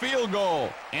with a field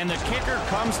goal. And the kicker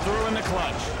comes through in the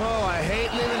clutch. Oh, I hate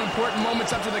leaving important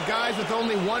moments up to the guys with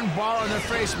only 1 bar on their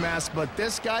face mask, but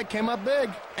this guy came up big.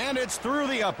 And it's through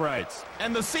the uprights.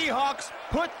 And the Seahawks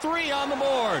put 3 on the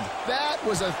board. That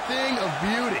was a thing of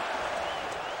beauty.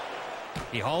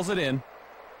 He hauls it in.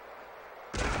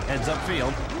 Heads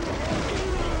upfield.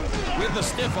 With the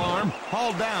stiff arm,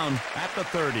 hauled down at the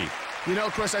 30. You know,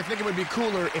 Chris, I think it would be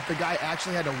cooler if the guy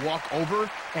actually had to walk over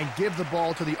and give the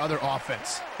ball to the other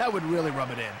offense. That would really rub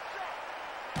it in.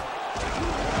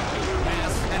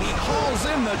 Pass, and he hauls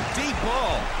in the deep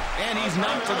ball. And he's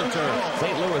knocked to the turf.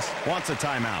 St. Louis wants a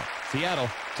timeout. Seattle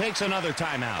takes another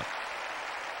timeout.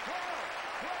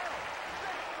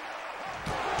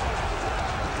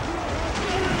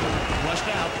 Flushed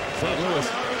out. St. Louis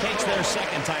takes their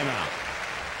second timeout.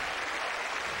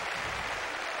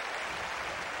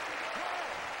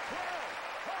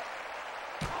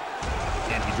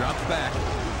 Drops back.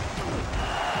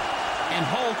 And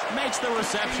Holt makes the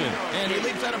reception. And he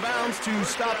leaps out of bounds to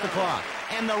stop the clock.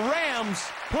 And the Rams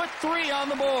put 3 on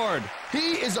the board.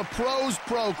 He is a pro's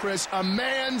pro, Chris. A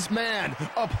man's man.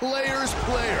 A player's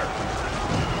player.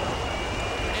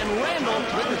 And Randall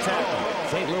with the tackle.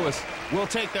 St. Louis will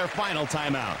take their final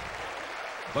timeout.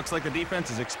 Looks like the defense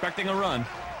is expecting a run.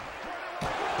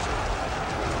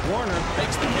 Warner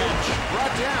takes the catch,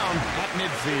 brought down at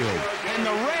midfield. And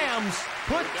the Rams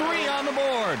put 3 on the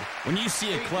board. When you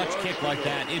see a clutch kick like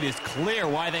that, it is clear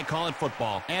why they call it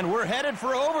football. And we're headed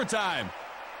for overtime.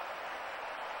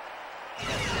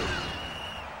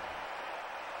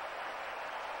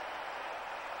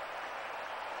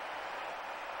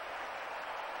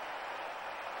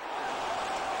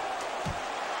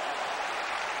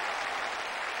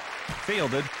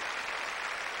 Fielded.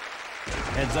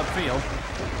 Heads upfield.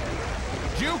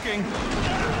 Juking.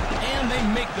 And they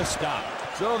make the stop.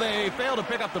 So they fail to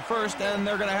pick up the first, and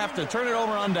they're going to have to turn it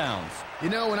over on downs. You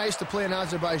know, when I used to play in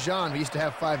Azerbaijan, we used to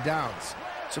have 5 downs.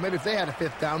 So maybe if they had a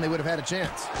 5th down, they would have had a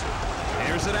chance.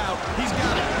 Airs it out. He's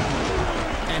got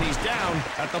it. And he's down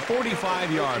at the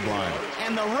 45-yard line.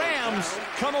 And the Rams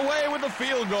come away with a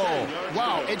field goal.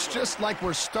 Wow, it's just like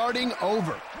we're starting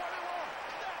over.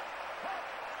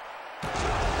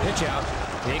 Pitch out,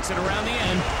 takes it around the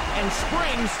end, and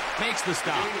Springs makes the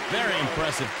stop. Very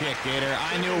impressive kick, Gator.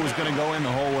 I knew it was going to go in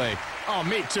the whole way. Oh,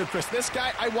 me too, Chris. This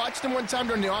guy, I watched him one time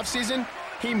during the offseason.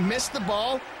 He missed the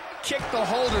ball, kicked the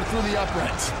holder through the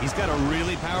uprights. He's got a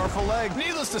really powerful leg.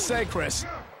 Needless to say, Chris.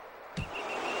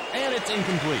 And it's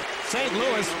incomplete. St.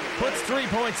 Louis puts 3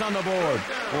 points on the board.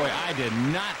 Boy, I did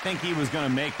not think he was going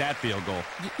to make that field goal.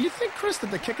 You think, Chris,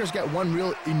 that the kickers got one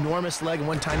real enormous leg and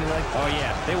one tiny leg? Oh,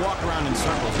 yeah. They walk around in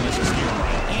circles, and this is steer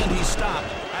right. And he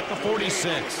stopped at the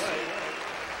 46.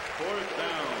 Fourth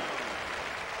down.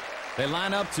 They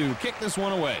line up to kick this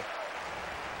one away.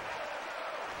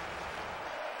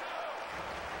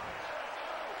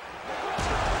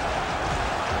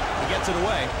 He gets it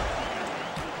away.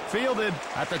 Fielded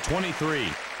at the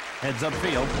 23. Heads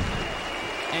upfield.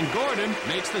 And Gordon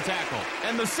makes the tackle.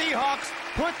 And the Seahawks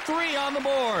put 3 on the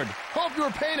board. Hope you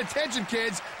were paying attention,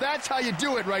 kids. That's how you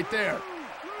do it right there.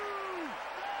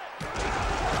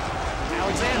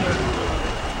 Alexander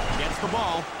gets the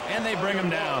ball, and they bring him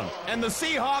down. And the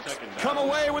Seahawks come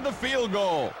away with the field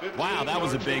goal. Wow, that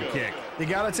was a big kick. You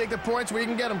got to take the points where you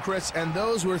can get them, Chris, and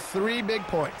those were 3 big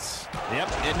points. Yep,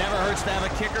 it never hurts to have a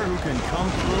kicker who can come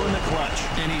through in the clutch.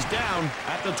 And he's down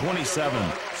at the 27.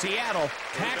 Seattle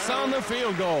tacks on the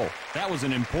field goal. That was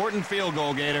an important field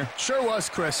goal, Gator. Sure was,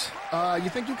 Chris. You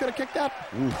think you could have kicked that?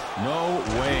 Oof, no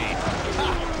way.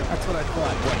 That's what I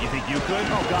thought. What, you think you could?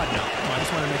 Oh, God, no. I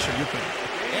just want to make sure you could.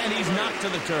 And he's knocked to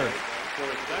the turf.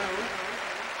 Fourth down.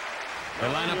 They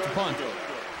line up to punt.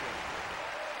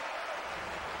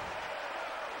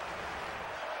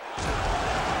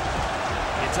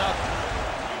 It's up.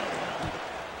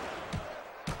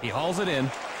 He hauls it in.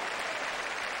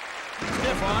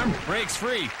 Stiff arm, breaks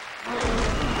free.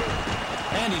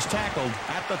 And he's tackled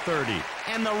at the 30.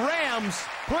 And the Rams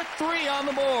put 3 on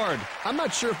the board. I'm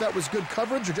not sure if that was good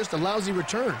coverage or just a lousy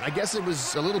return. I guess it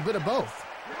was a little bit of both.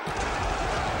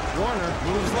 Warner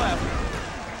moves left.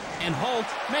 And Holt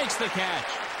makes the catch.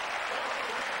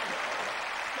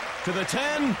 To the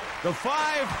 10, the 5,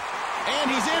 and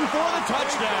he's in for the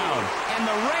touchdown. And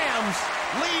the Rams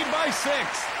lead by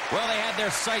 6. Well, they had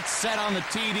their sights set on the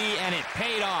TD, and it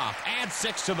paid off. Add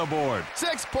 6 to the board.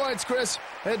 6 points, Chris.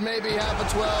 It may be half a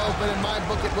 12, but in my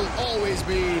book it will always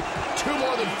be 2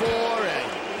 more than 4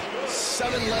 and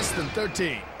 7 less than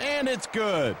 13. And it's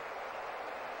good.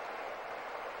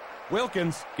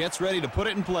 Wilkins gets ready to put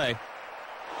it in play.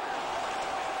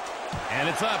 And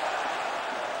it's up.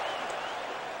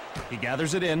 He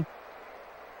gathers it in.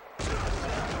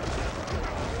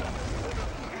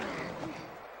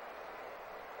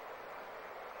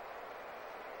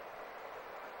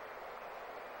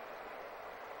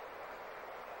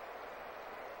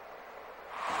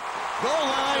 Goal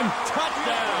line,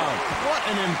 touchdown. What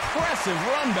an impressive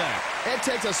run back. It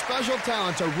takes a special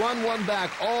talent to run one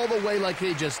back all the way like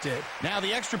he just did. Now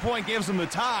the extra point gives him the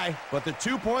tie, but the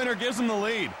 2-pointer gives him the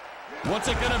lead. What's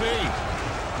it going to be?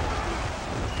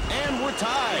 And we're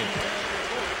tied.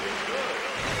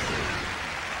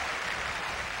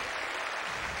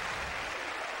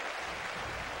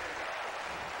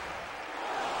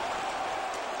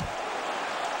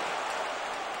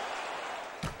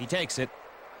 He takes it.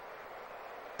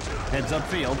 Heads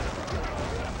upfield.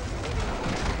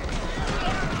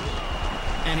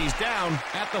 And he's down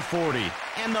at the 40.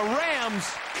 And the Rams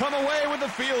come away with a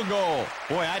field goal.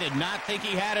 Boy, I did not think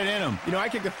he had it in him. You know, I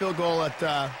kicked a field goal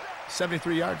at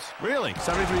 73 yards. Really?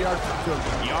 73 yards field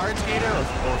goal. Yards, Gator,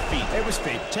 or feet? It was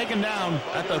feet. Taken down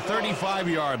at the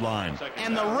 35-yard line.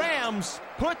 And the Rams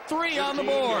put 3 on the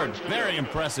board. Very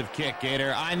impressive kick,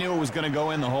 Gator. I knew it was going to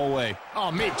go in the whole way.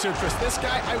 Oh, me too, Chris. This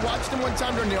guy, I watched him one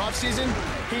time during the offseason.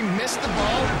 He missed the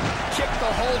ball, kicked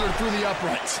the holder through the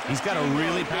uprights. He's got a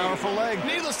really powerful leg.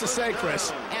 Needless to say,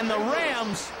 Chris. And the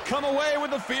Rams come away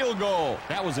with a field goal.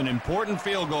 That was an important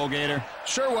field goal, Gator.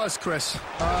 Sure was, Chris.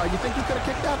 You think you could have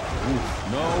kicked that?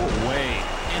 Oof, no way.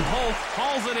 And Holt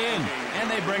hauls it in, and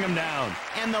they bring him down.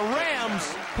 And the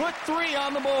Rams put 3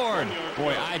 on the board.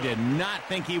 Boy, I did not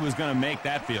think he was going to make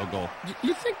that field goal.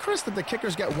 You think, Chris, that the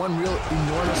kickers got one real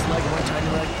enormous leg and one tiny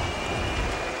leg?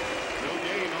 No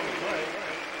gain on the play.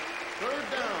 Third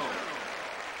down.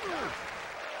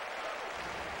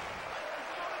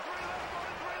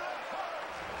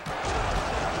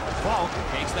 Falk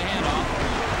takes the handoff,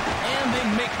 and they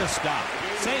make the stop.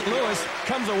 St. Louis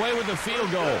comes away with the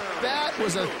field goal. That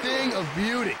was a thing of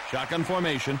beauty. Shotgun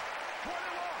formation.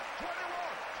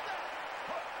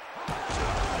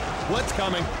 Blitz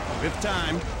coming with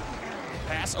time.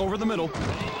 Pass over the middle.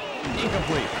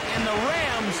 Incomplete. And the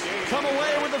Rams come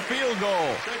away with a field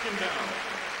goal. Second down.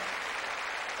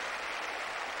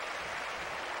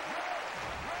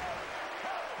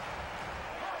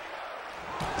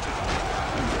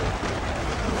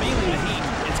 Feeling the heat.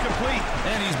 It's complete.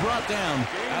 And he's brought down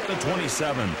at the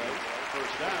 27.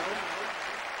 First down.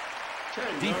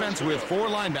 10 Defense yards to with go. 4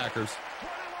 linebackers.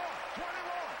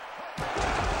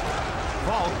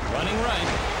 Falk running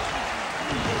right.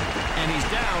 And he's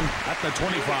down at the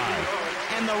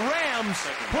 25. And the Rams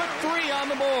put 3 on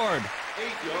the board.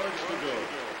 8 yards to go.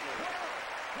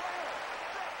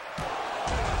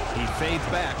 He fades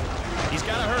back. He's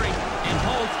got to hurry. And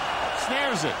Holt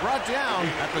snares it. Brought down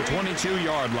at the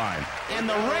 22-yard line. And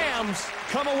the Rams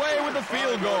come away with a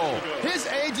field goal. His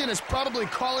agent is probably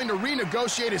calling to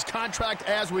renegotiate his contract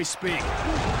as we speak.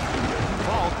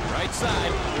 Falk, right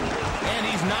side. And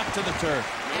he's knocked to the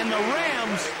turf. And the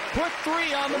Rams put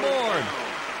 3 on the board.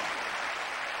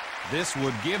 This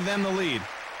would give them the lead.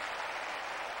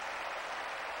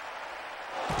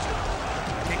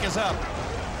 Kick is up.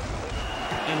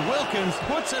 And Wilkins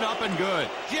puts it up and good.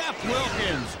 Jeff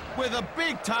Wilkins with a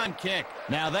big-time kick.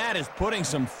 Now that is putting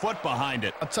some foot behind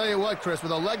it. I'll tell you what, Chris,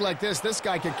 with a leg like this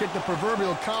guy could kick the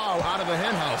proverbial cow out of the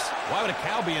hen house. Why would a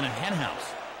cow be in a hen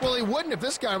house? Well, he wouldn't if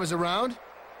this guy was around.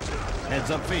 Heads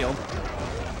upfield.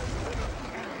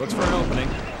 Looks for an opening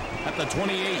at the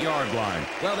 28-yard line.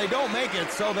 Well, they don't make it,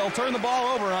 so they'll turn the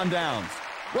ball over on downs.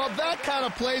 Well, that kind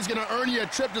of play is going to earn you a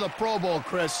trip to the Pro Bowl,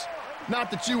 Chris. Not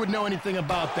that you would know anything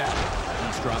about that.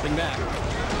 He's dropping back.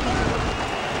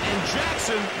 And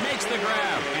Jackson makes the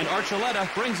grab. And Archuleta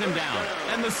brings him down.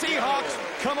 And the Seahawks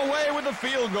come away with a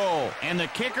field goal. And the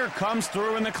kicker comes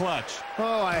through in the clutch.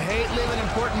 Oh, I hate leaving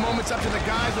important moments up to the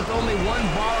guys with only one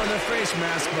bar on their face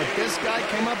mask, but this guy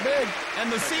came up big. And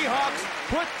the Seahawks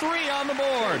put 3 on the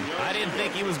board. I didn't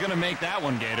think he was going to make that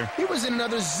one, Gator. He was in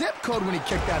another zip code when he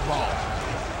kicked that ball.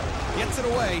 Gets it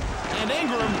away. And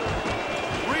Ingram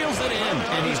reels it in.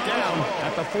 And he's down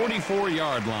at the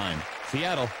 44-yard line.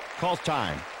 Seattle calls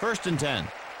time. 1st and 10.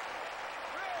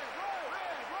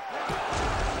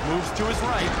 Moves to his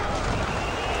right.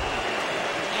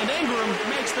 And Ingram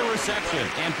makes the reception.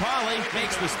 And Polley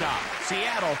makes the stop.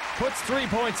 Seattle puts 3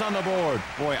 points on the board.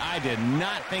 Boy, I did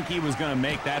not think he was going to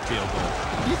make that field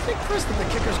goal. Do you think, Chris, that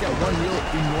the kicker's got one real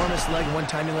enormous leg and one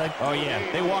tiny leg? Oh,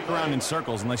 yeah. They walk around in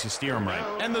circles unless you steer them right.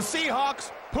 And the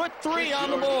Seahawks put 3 on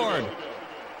the board.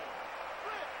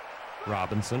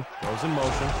 Robinson goes in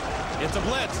motion. It's a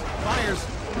blitz. Fires.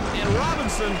 And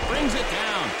Robinson brings it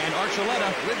down. And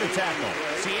Archuleta with the tackle.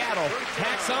 Seattle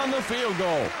tacks on the field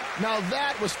goal. Now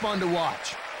that was fun to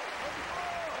watch.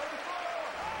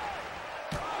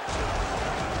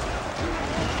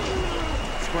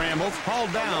 Scrambles,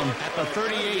 hauled down at the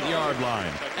 38-yard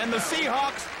line. And the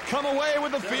Seahawks come away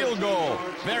with a field goal.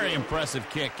 Very impressive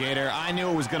kick, Gator. I knew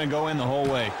it was going to go in the whole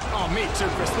way. Oh, me too,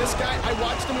 Chris. This guy, I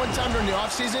watched him one time during the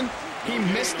offseason. He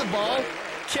missed the ball,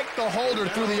 kicked the holder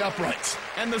through the uprights.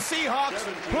 And the Seahawks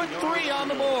put 3 on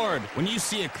the board. When you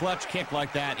see a clutch kick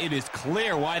like that, it is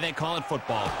clear why they call it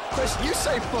football. Chris, you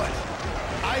say foot.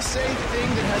 I say thing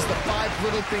that has the 5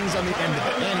 little things on the end of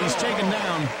it. And he's taken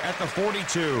down at the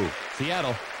 42.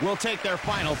 Seattle will take their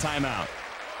final timeout.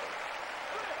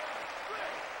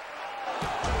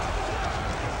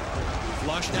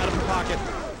 Flushed out of the pocket.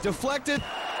 Deflected.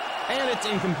 And it's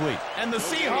incomplete. And the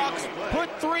Seahawks put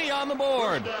 3 on the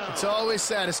board. It's always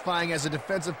satisfying as a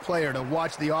defensive player to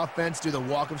watch the offense do the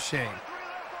walk of shame.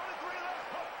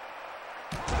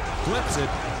 Flips it.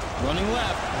 Running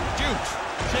left. Jukes.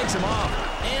 Shakes him off.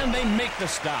 And they make the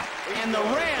stop. And the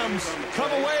Rams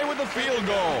come away with a field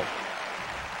goal.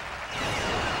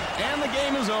 And the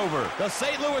game is over. The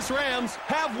St. Louis Rams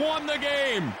have won the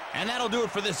game. And that'll do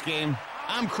it for this game.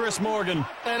 I'm Chris Morgan.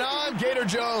 And I'm Gator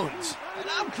Jones. And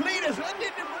I'm Cletus.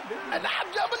 And I'm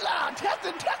Jambalaya.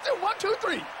 Testing, 1, 2,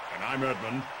 3. And I'm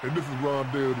Edmund. And this is Ron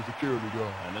Dale, the security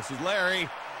guard. And this is Larry.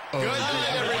 Good night,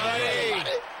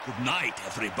 everybody. Good night,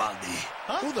 everybody.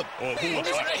 Who the... Oh, who He's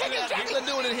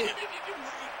doing it here.